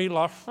and you're immediately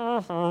like,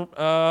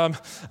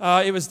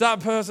 it was that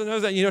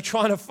person, you're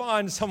trying to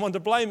find someone to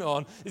blame it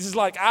on. This is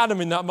like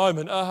Adam in that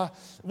moment.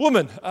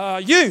 Woman,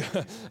 you.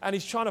 And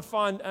he's trying to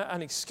find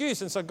an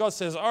excuse. And so God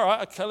says, all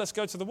right, okay, let's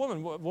go to the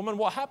woman. Woman,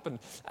 what happened?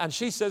 And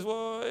she says,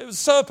 well, it was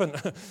a serpent.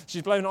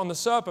 She's blaming it on the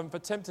serpent for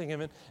tempting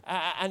him.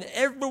 And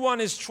everyone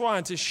is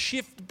trying to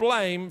shift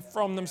blame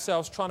from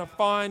themselves, trying to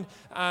find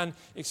an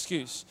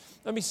excuse.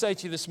 Let me say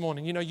to you this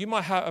morning, you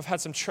might have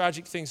had some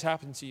tragic things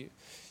happen to you.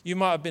 You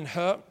might have been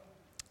hurt.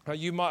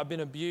 You might have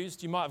been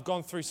abused. You might have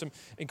gone through some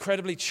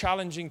incredibly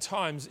challenging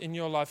times in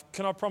your life.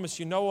 Can I promise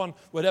you, no one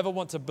would ever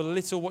want to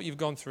belittle what you've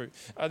gone through.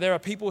 There are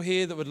people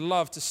here that would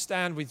love to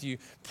stand with you,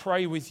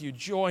 pray with you,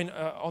 join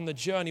on the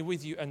journey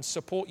with you, and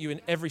support you in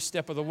every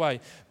step of the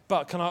way.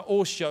 But can I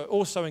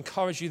also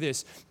encourage you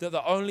this, that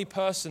the only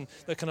person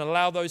that can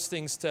allow those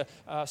things to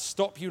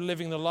stop you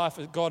living the life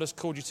that God has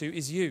called you to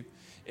is you.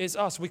 It's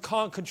us. We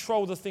can't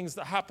control the things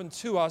that happen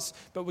to us,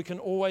 but we can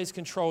always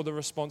control the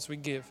response we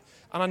give.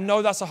 And I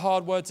know that's a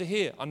hard word to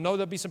hear. I know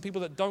there'll be some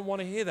people that don't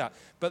want to hear that.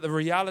 But the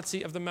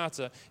reality of the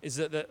matter is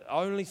that the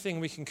only thing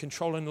we can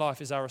control in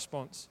life is our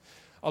response.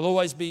 I'll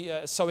always be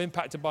so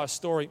impacted by a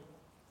story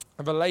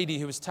of a lady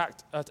who was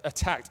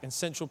attacked in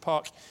Central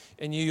Park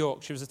in New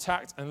York. She was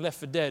attacked and left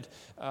for dead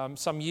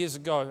some years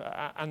ago,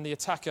 and the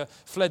attacker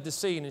fled the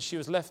scene, and she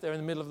was left there in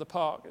the middle of the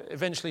park.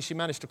 Eventually, she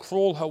managed to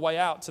crawl her way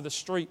out to the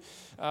street,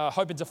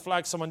 hoping to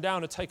flag someone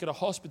down and take her to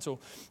hospital.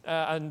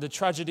 And the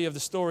tragedy of the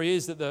story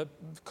is that the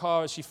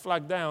car, as she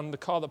flagged down, the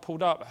car that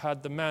pulled up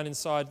had the man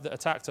inside that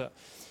attacked her.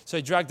 So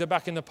he dragged her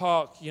back in the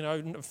park,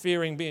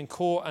 fearing being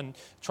caught, and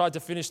tried to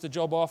finish the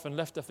job off and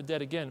left her for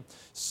dead again.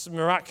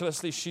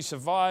 Miraculously, she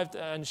survived,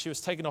 and she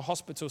was taken to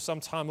hospital some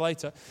time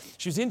later.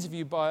 She was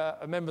interviewed by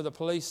a member of the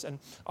police, and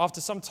after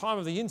some time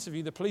of the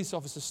interview, the police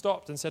officer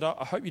stopped and said,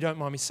 I hope you don't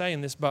mind me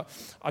saying this, but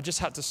I just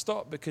had to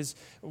stop because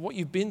what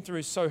you've been through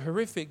is so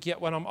horrific, yet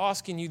when I'm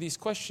asking you these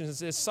questions,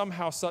 there's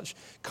somehow such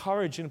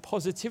courage and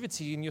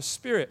positivity in your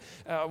spirit.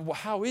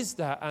 How is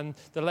that? And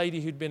the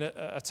lady who'd been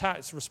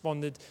attacked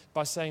responded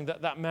by saying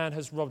that man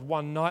has robbed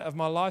one night of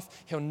my life,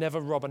 he'll never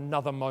rob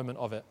another moment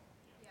of it.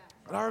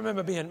 And I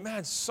remember being,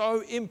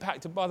 so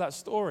impacted by that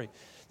story.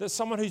 That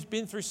someone who's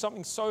been through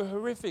something so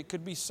horrific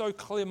could be so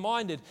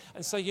clear-minded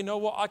and say, you know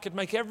what, I could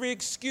make every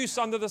excuse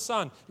under the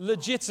sun,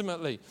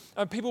 legitimately.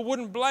 And people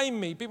wouldn't blame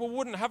me. People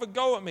wouldn't have a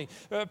go at me.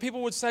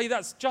 People would say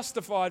that's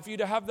justified for you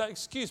to have that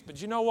excuse.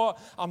 But you know what?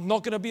 I'm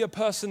not going to be a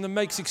person that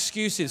makes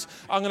excuses.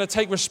 I'm going to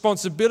take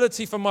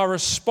responsibility for my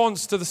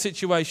response to the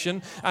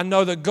situation and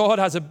know that God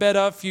has a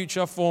better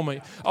future for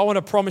me. I want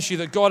to promise you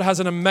that God has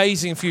an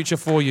amazing future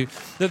for you.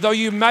 That though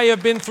you may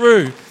have been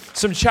through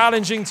some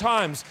challenging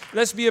times,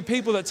 let's be a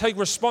people that take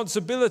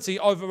responsibility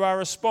over our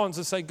response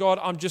and say, God,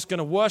 I'm just going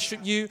to worship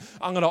you,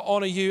 I'm going to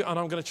honor you, and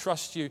I'm going to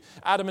trust you.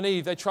 Adam and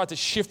Eve, they tried to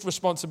shift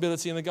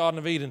responsibility in the Garden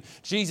of Eden.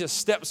 Jesus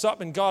steps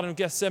up in Garden of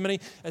Gethsemane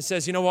and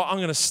says, you know what, I'm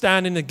going to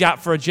stand in the gap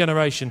for a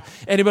generation.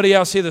 Anybody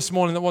else here this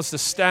morning that wants to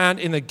stand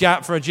in the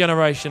gap for a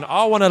generation?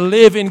 I want to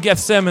live in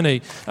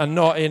Gethsemane and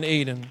not in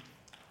Eden.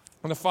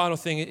 And the final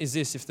thing is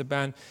this, if the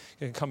band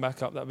can come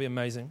back up, that'd be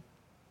amazing.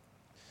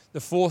 The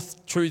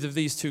fourth truth of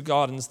these two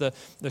gardens, the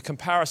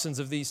comparisons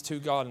of these two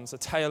gardens, a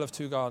tale of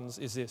two gardens,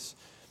 is this.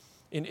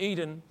 In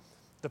Eden,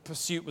 the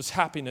pursuit was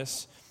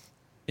happiness.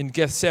 In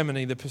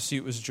Gethsemane, the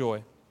pursuit was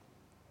joy.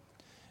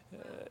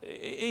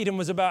 Eden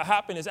was about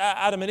happiness.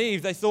 Adam and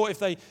Eve, they thought if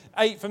they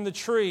ate from the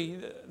tree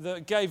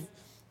that gave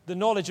the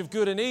knowledge of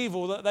good and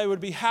evil, that they would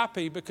be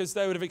happy because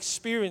they would have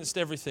experienced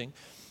everything.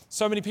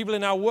 So many people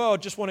in our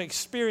world just want to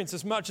experience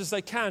as much as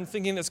they can,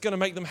 thinking that's going to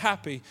make them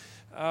happy.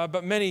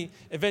 But many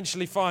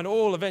eventually find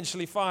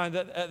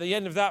that at the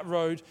end of that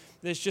road,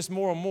 there's just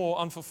more and more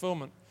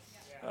unfulfillment.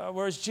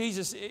 Whereas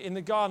Jesus, in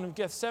the Garden of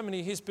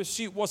Gethsemane, his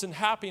pursuit wasn't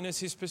happiness,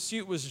 his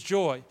pursuit was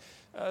joy.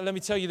 Let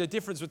me tell you the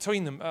difference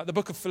between them. The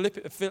book of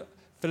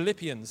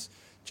Philippians,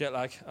 jet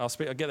lag, I'll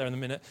get there in a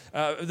minute.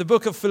 The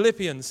book of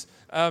Philippians,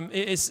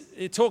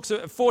 it talks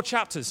 4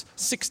 chapters,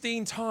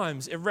 16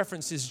 times it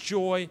references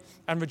joy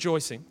and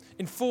rejoicing.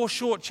 In 4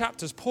 short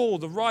chapters, Paul,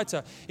 the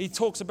writer, he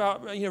talks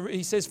about,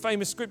 he says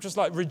famous scriptures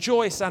like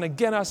rejoice, and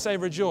again I say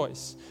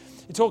rejoice.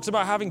 He talks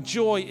about having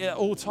joy at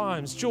all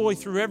times, joy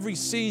through every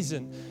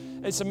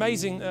season. It's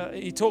amazing,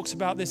 he talks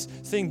about this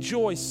thing,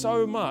 joy,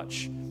 so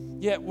much.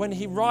 Yet when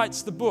he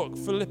writes the book,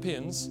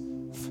 Philippians,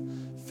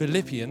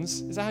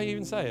 is that how you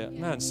even say it?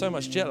 Man, so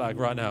much jet lag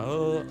right now.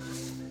 Oh.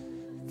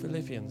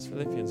 Philippians.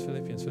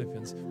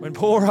 When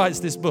Paul writes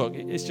this book,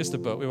 it's just a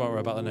book, we won't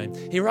worry about the name.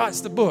 He writes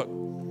the book,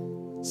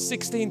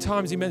 16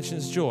 times he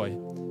mentions joy,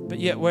 but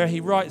yet where he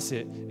writes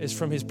it is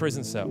from his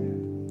prison cell.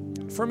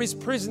 From his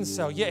prison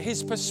cell, yet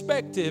his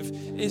perspective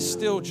is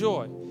still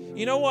joy.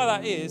 You know why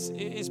that is?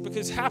 It's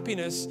because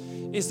happiness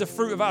is the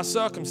fruit of our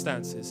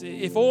circumstances.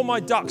 If all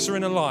my ducks are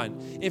in a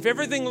line, if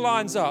everything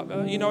lines up,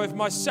 if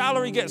my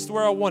salary gets to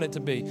where I want it to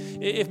be,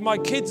 if my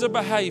kids are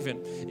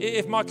behaving,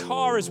 if my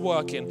car is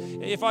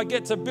working, if I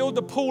get to build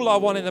the pool I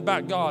want in the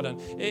back garden,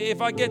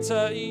 if I get to,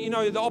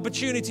 the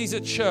opportunities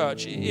at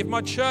church, if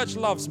my church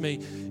loves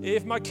me,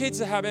 if my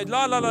kids are happy,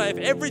 if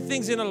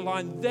everything's in a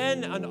line,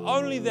 then and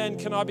only then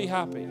can I be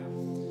happy.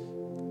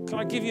 Can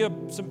I give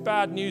you some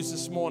bad news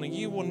this morning?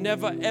 You will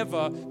never,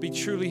 ever be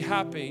truly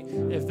happy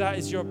if that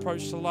is your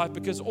approach to life,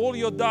 because all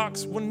your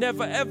ducks will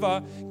never,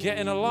 ever get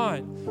in a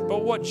line.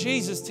 But what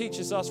Jesus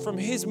teaches us from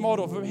his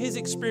model, from his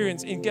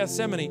experience in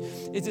Gethsemane,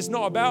 is it's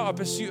not about a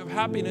pursuit of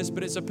happiness,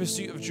 but it's a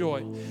pursuit of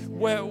joy.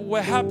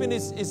 Where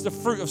happiness is the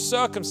fruit of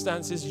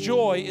circumstances,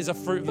 joy is a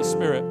fruit of the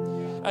Spirit.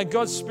 And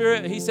God's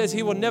Spirit, he says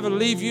he will never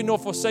leave you nor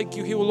forsake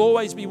you. He will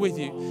always be with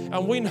you.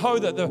 And we know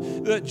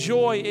that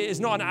joy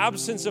is not an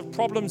absence of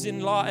problems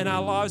in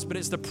our lives, but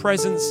it's the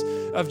presence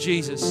of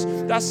Jesus.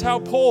 That's how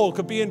Paul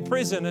could be in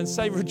prison and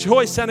say,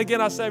 rejoice, and again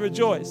I say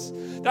rejoice.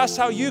 That's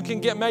how you can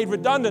get made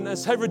redundant and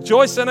say,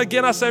 rejoice, and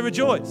again I say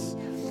rejoice.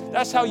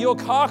 That's how your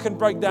car can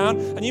break down,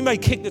 and you may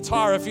kick the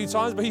tire a few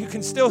times, but you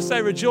can still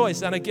say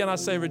rejoice, and again I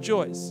say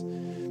rejoice.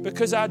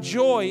 Because our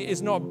joy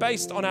is not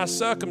based on our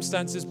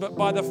circumstances, but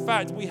by the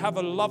fact we have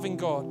a loving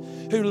God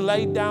who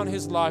laid down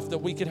his life that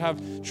we could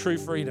have true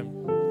freedom.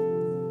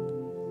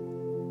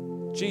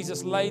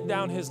 Jesus laid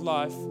down his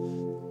life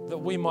that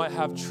we might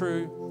have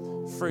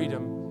true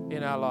freedom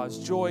in our lives.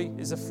 Joy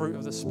is a fruit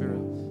of the Spirit.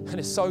 And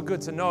it's so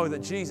good to know that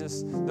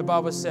Jesus, the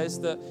Bible says,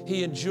 that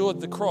he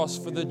endured the cross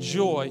for the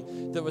joy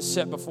that was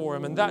set before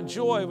him. And that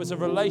joy was a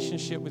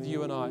relationship with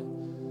you and I.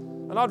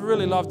 And I'd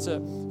really love to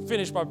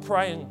finish by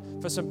praying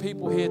for some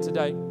people here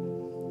today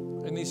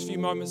in these few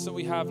moments that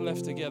we have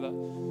left together.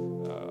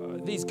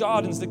 these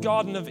gardens, the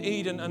Garden of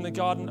Eden and the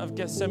Garden of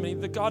Gethsemane.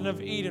 The Garden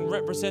of Eden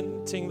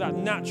representing that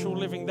natural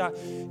living, that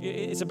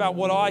it's about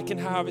what I can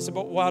have, it's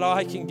about what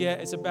I can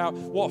get, it's about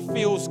what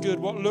feels good,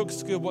 what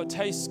looks good, what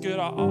tastes good.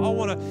 I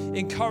want to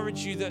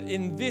encourage you that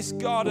in this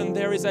garden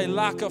there is a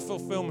lack of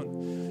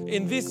fulfillment.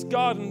 In this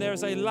garden, there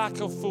is a lack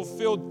of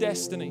fulfilled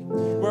destiny.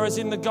 Whereas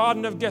in the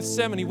Garden of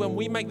Gethsemane, when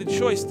we make the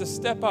choice to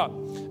step up,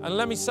 and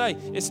let me say,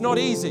 it's not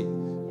easy.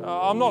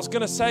 I'm not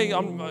going to say,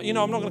 I'm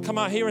not going to come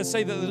out here and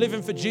say that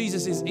living for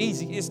Jesus is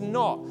easy. It's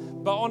not.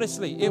 But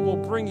honestly, it will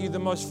bring you the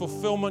most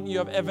fulfillment you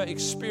have ever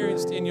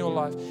experienced in your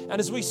life. And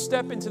as we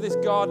step into this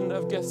Garden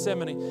of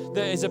Gethsemane,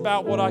 that is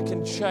about what I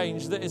can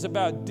change, that is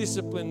about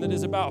discipline, that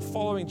is about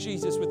following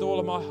Jesus with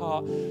all of my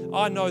heart,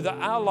 I know that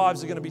our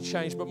lives are going to be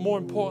changed, but more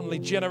importantly,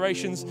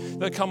 generations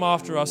that come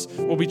after us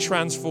will be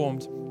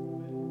transformed.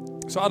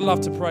 So I'd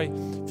love to pray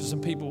for some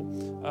people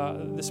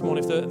this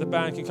morning, if the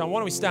band can come. Why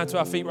don't we stand to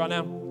our feet right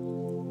now?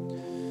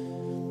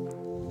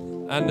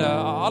 And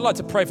I'd like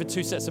to pray for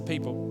two sets of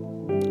people.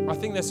 I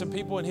think there's some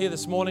people in here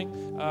this morning,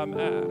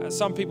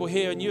 some people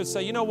here, and you would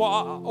say, you know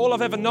what, all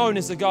I've ever known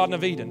is the Garden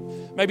of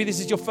Eden. Maybe this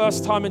is your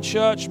first time in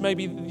church.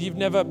 Maybe you've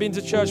never been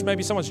to church.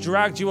 Maybe someone's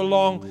dragged you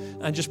along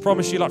and just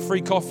promised you like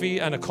free coffee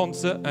and a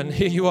concert, and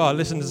here you are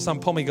listening to some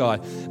pommy guy.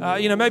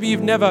 Maybe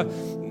you've never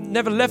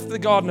left the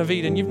Garden of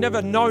Eden. You've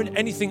never known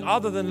anything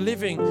other than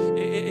living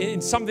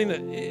in something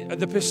that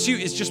the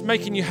pursuit is just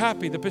making you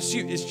happy. The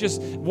pursuit is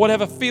just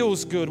whatever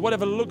feels good,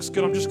 whatever looks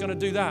good, I'm just going to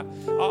do that.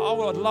 I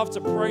would love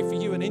to pray for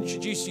you and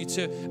introduce you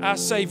to our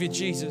Savior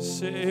Jesus,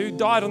 who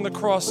died on the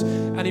cross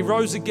and he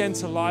rose again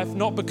to life,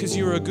 not because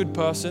you were a good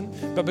person,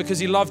 but because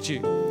he loved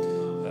you.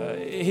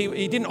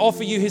 He didn't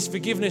offer you his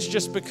forgiveness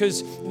just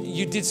because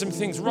you did some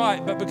things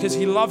right, but because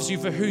he loves you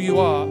for who you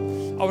are.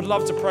 I would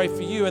love to pray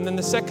for you. And then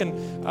the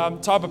second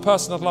type of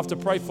person I'd love to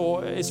pray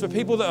for is for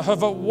people that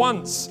have at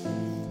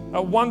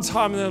one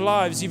time in their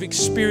lives, you've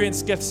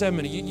experienced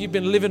Gethsemane. You've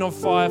been living on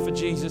fire for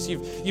Jesus.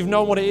 You've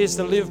known what it is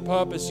to live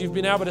purpose. You've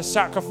been able to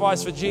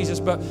sacrifice for Jesus,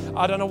 but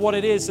I don't know what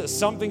it is, that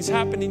something's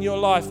happened in your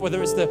life,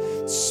 whether it's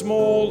the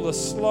small, the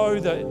slow,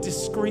 the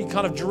discreet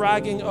kind of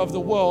dragging of the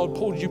world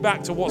pulled you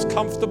back to what's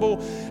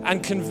comfortable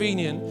and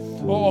convenient.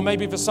 Or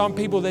maybe for some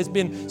people, there's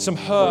been some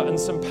hurt and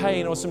some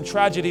pain or some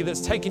tragedy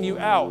that's taken you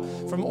out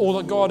from all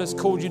that God has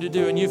called you to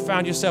do. And you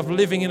found yourself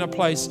living in a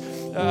place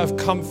of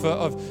comfort,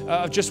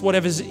 of just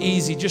whatever's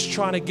easy, just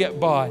trying to get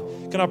by.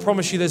 Can I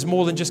promise you there's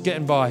more than just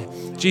getting by?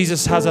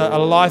 Jesus has a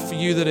life for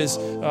you that is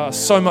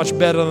so much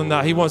better than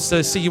that. He wants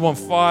to see you on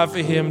fire for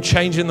him,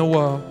 changing the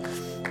world.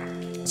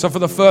 So for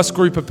the first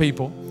group of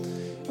people,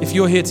 if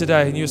you're here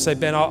today and you say,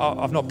 Ben,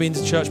 I've not been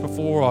to church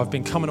before, or I've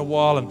been coming a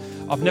while and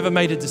I've never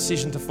made a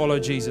decision to follow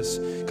Jesus.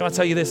 Can I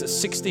tell you this? At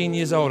 16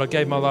 years old, I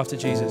gave my life to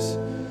Jesus.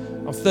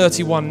 I'm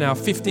 31 now,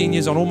 15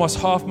 years on, almost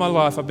half my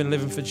life I've been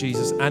living for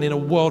Jesus. And in a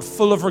world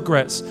full of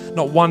regrets,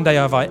 not one day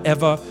have I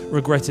ever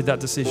regretted that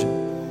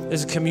decision.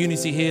 There's a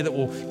community here that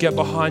will get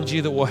behind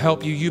you, that will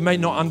help you. You may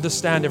not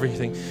understand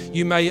everything.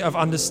 You may have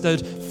understood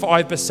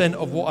 5%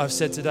 of what I've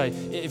said today.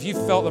 If you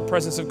felt the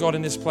presence of God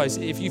in this place,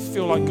 if you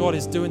feel like God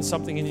is doing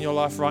something in your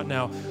life right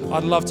now,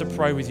 I'd love to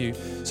pray with you.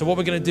 So what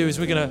we're going to do is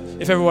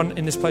if everyone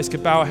in this place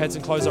could bow our heads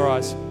and close our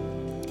eyes.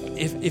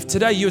 If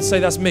today you would say,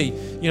 that's me,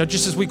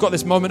 just as we've got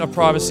this moment of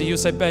privacy, you would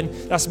say,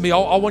 Ben, that's me.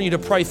 I want you to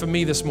pray for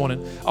me this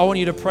morning. I want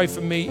you to pray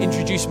for me,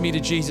 introduce me to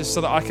Jesus so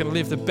that I can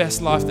live the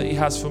best life that he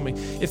has for me.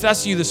 If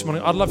that's you this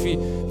morning, I'd love for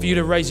you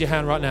to raise your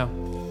hand right now.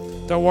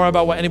 Don't worry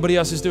about what anybody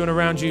else is doing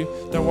around you.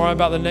 Don't worry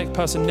about the next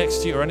person next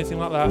to you or anything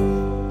like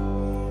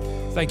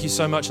that. Thank you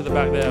so much at the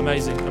back there.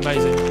 Amazing,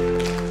 amazing.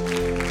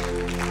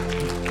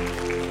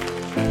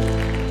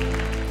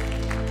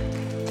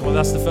 Come on,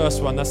 that's the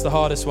first one. That's the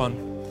hardest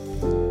one.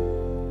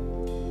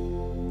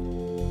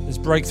 There's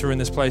breakthrough in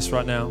this place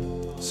right now.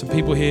 Some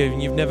people here,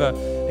 and you've never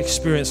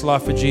experienced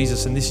life with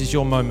Jesus, and this is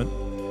your moment.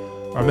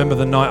 I remember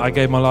the night I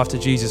gave my life to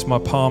Jesus, my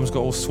palms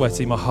got all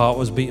sweaty, my heart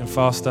was beating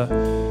faster.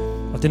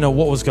 I didn't know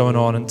what was going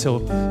on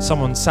until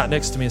someone sat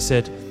next to me and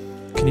said,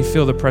 can you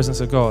feel the presence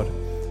of God?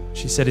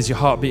 She said, is your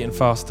heart beating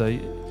faster?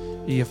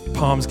 Your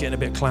palms getting a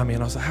bit clammy?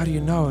 And I was like, how do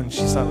you know? And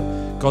she's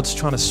like, God's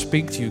trying to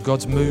speak to you.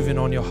 God's moving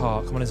on your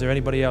heart. Come on, is there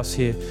anybody else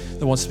here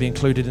that wants to be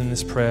included in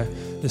this prayer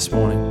this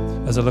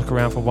morning? As I look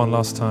around for one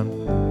last time.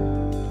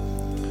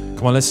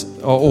 Come on,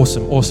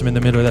 awesome in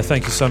the middle of there.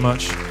 Thank you so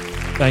much.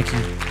 Thank you.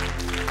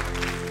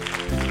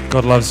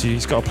 God loves you.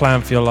 He's got a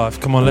plan for your life.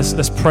 Come on,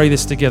 let's pray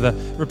this together.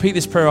 Repeat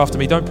this prayer after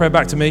me. Don't pray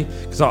back to me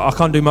because I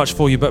can't do much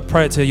for you, but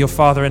pray it to your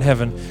Father in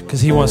heaven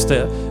because he wants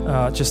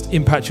to just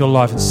impact your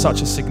life in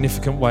such a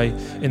significant way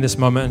in this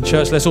moment. And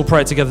church, let's all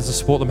pray it together to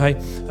support them.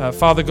 Hey,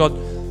 Father God,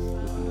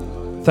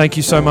 thank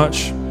you so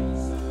much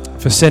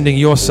for sending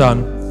your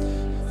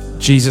Son,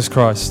 Jesus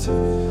Christ,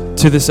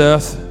 to this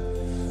earth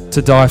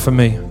to die for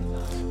me.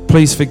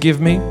 Please forgive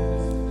me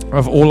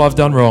of all I've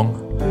done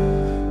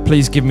wrong.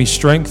 Please give me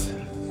strength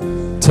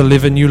to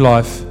live a new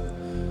life,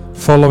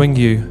 following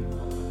you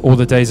all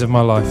the days of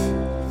my life.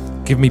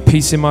 Give me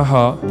peace in my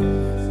heart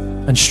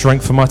and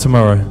strength for my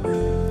tomorrow.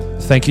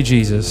 Thank you,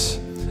 Jesus.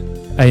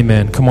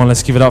 Amen. Come on,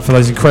 let's give it up for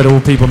those incredible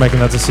people making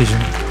that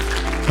decision.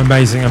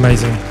 Amazing,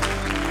 amazing.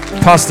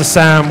 Pastor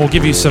Sam will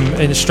give you some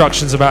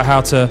instructions about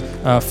how to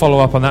follow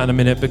up on that in a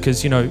minute,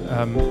 because,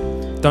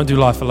 don't do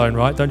life alone,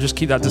 right? Don't just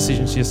keep that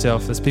decision to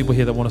yourself. There's people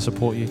here that want to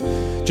support you.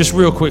 Just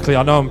real quickly,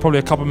 I know I'm probably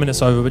a couple of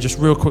minutes over, but just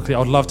real quickly, I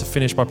would love to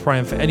finish by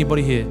praying for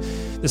anybody here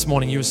this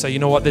morning. You would say, you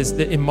know what,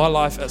 in my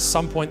life, at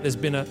some point, there's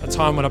been a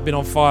time when I've been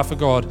on fire for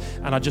God,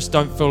 and I just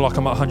don't feel like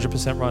I'm at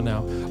 100% right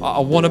now. I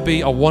want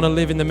to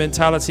live in the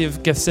mentality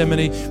of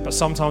Gethsemane, but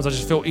sometimes I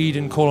just feel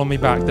Eden calling me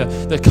back.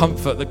 The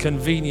comfort, the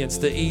convenience,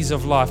 the ease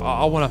of life.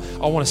 I want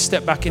to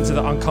step back into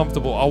the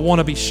uncomfortable. I want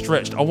to be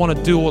stretched. I want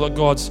to do all that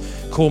God's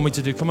called me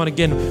to do. Come on,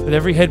 again, with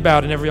every head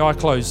bowed and every eye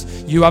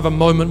closed, you have a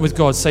moment with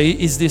God. Say,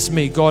 is this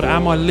me? God,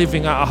 am I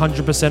living at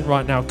 100%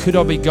 right now? Could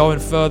I be going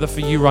further for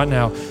you right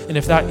now? And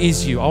if that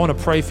is you, I want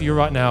to pray for you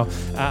right now.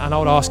 And I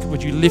would ask,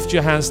 would you lift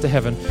your hands to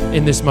heaven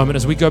in this moment?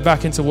 As we go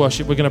back into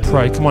worship, we're going to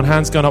pray. Come on,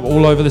 hands going up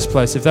all over this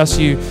place. If that's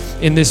you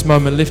in this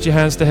moment, lift your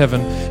hands to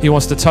heaven. He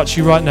wants to touch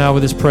you right now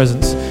with his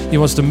presence. He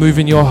wants to move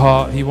in your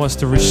heart. He wants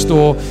to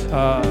restore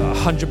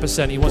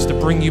 100%. He wants to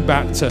bring you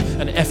back to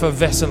an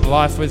effervescent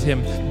life with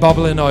him,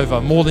 bubbling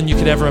over, more than you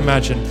could ever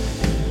imagine.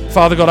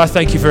 Father God, I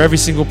thank you for every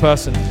single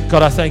person.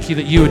 God, I thank you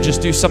that you would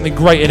just do something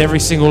great in every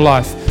single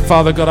life.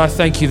 Father God, I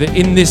thank you that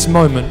in this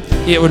moment,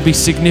 it would be a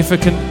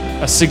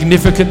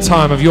significant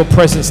time of your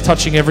presence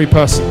touching every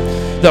person.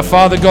 That,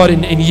 Father God,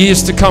 in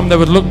years to come, they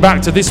would look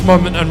back to this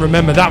moment and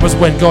remember that was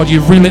when, God,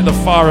 you relit the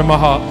fire in my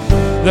heart.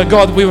 That,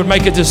 God, we would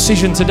make a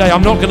decision today.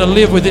 I'm not going to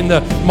live within the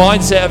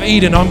mindset of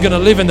Eden. I'm going to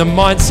live in the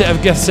mindset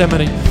of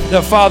Gethsemane.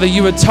 That, Father,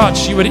 you would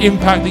touch, you would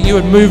impact, that you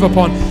would move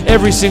upon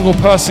every single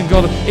person,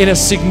 God, in a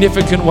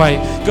significant way.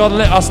 God,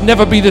 let us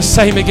never be the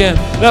same again.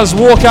 Let us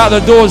walk out the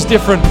doors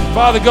different.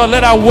 Father God,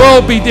 let our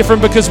world be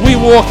different because we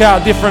walk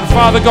out different.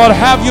 Father God,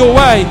 have your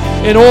way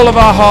in all of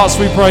our hearts,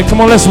 we pray. Come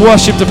on, let's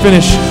worship to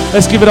finish.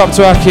 Let's give it up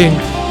to our King.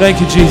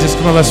 Thank you, Jesus.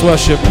 Come on, let's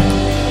worship.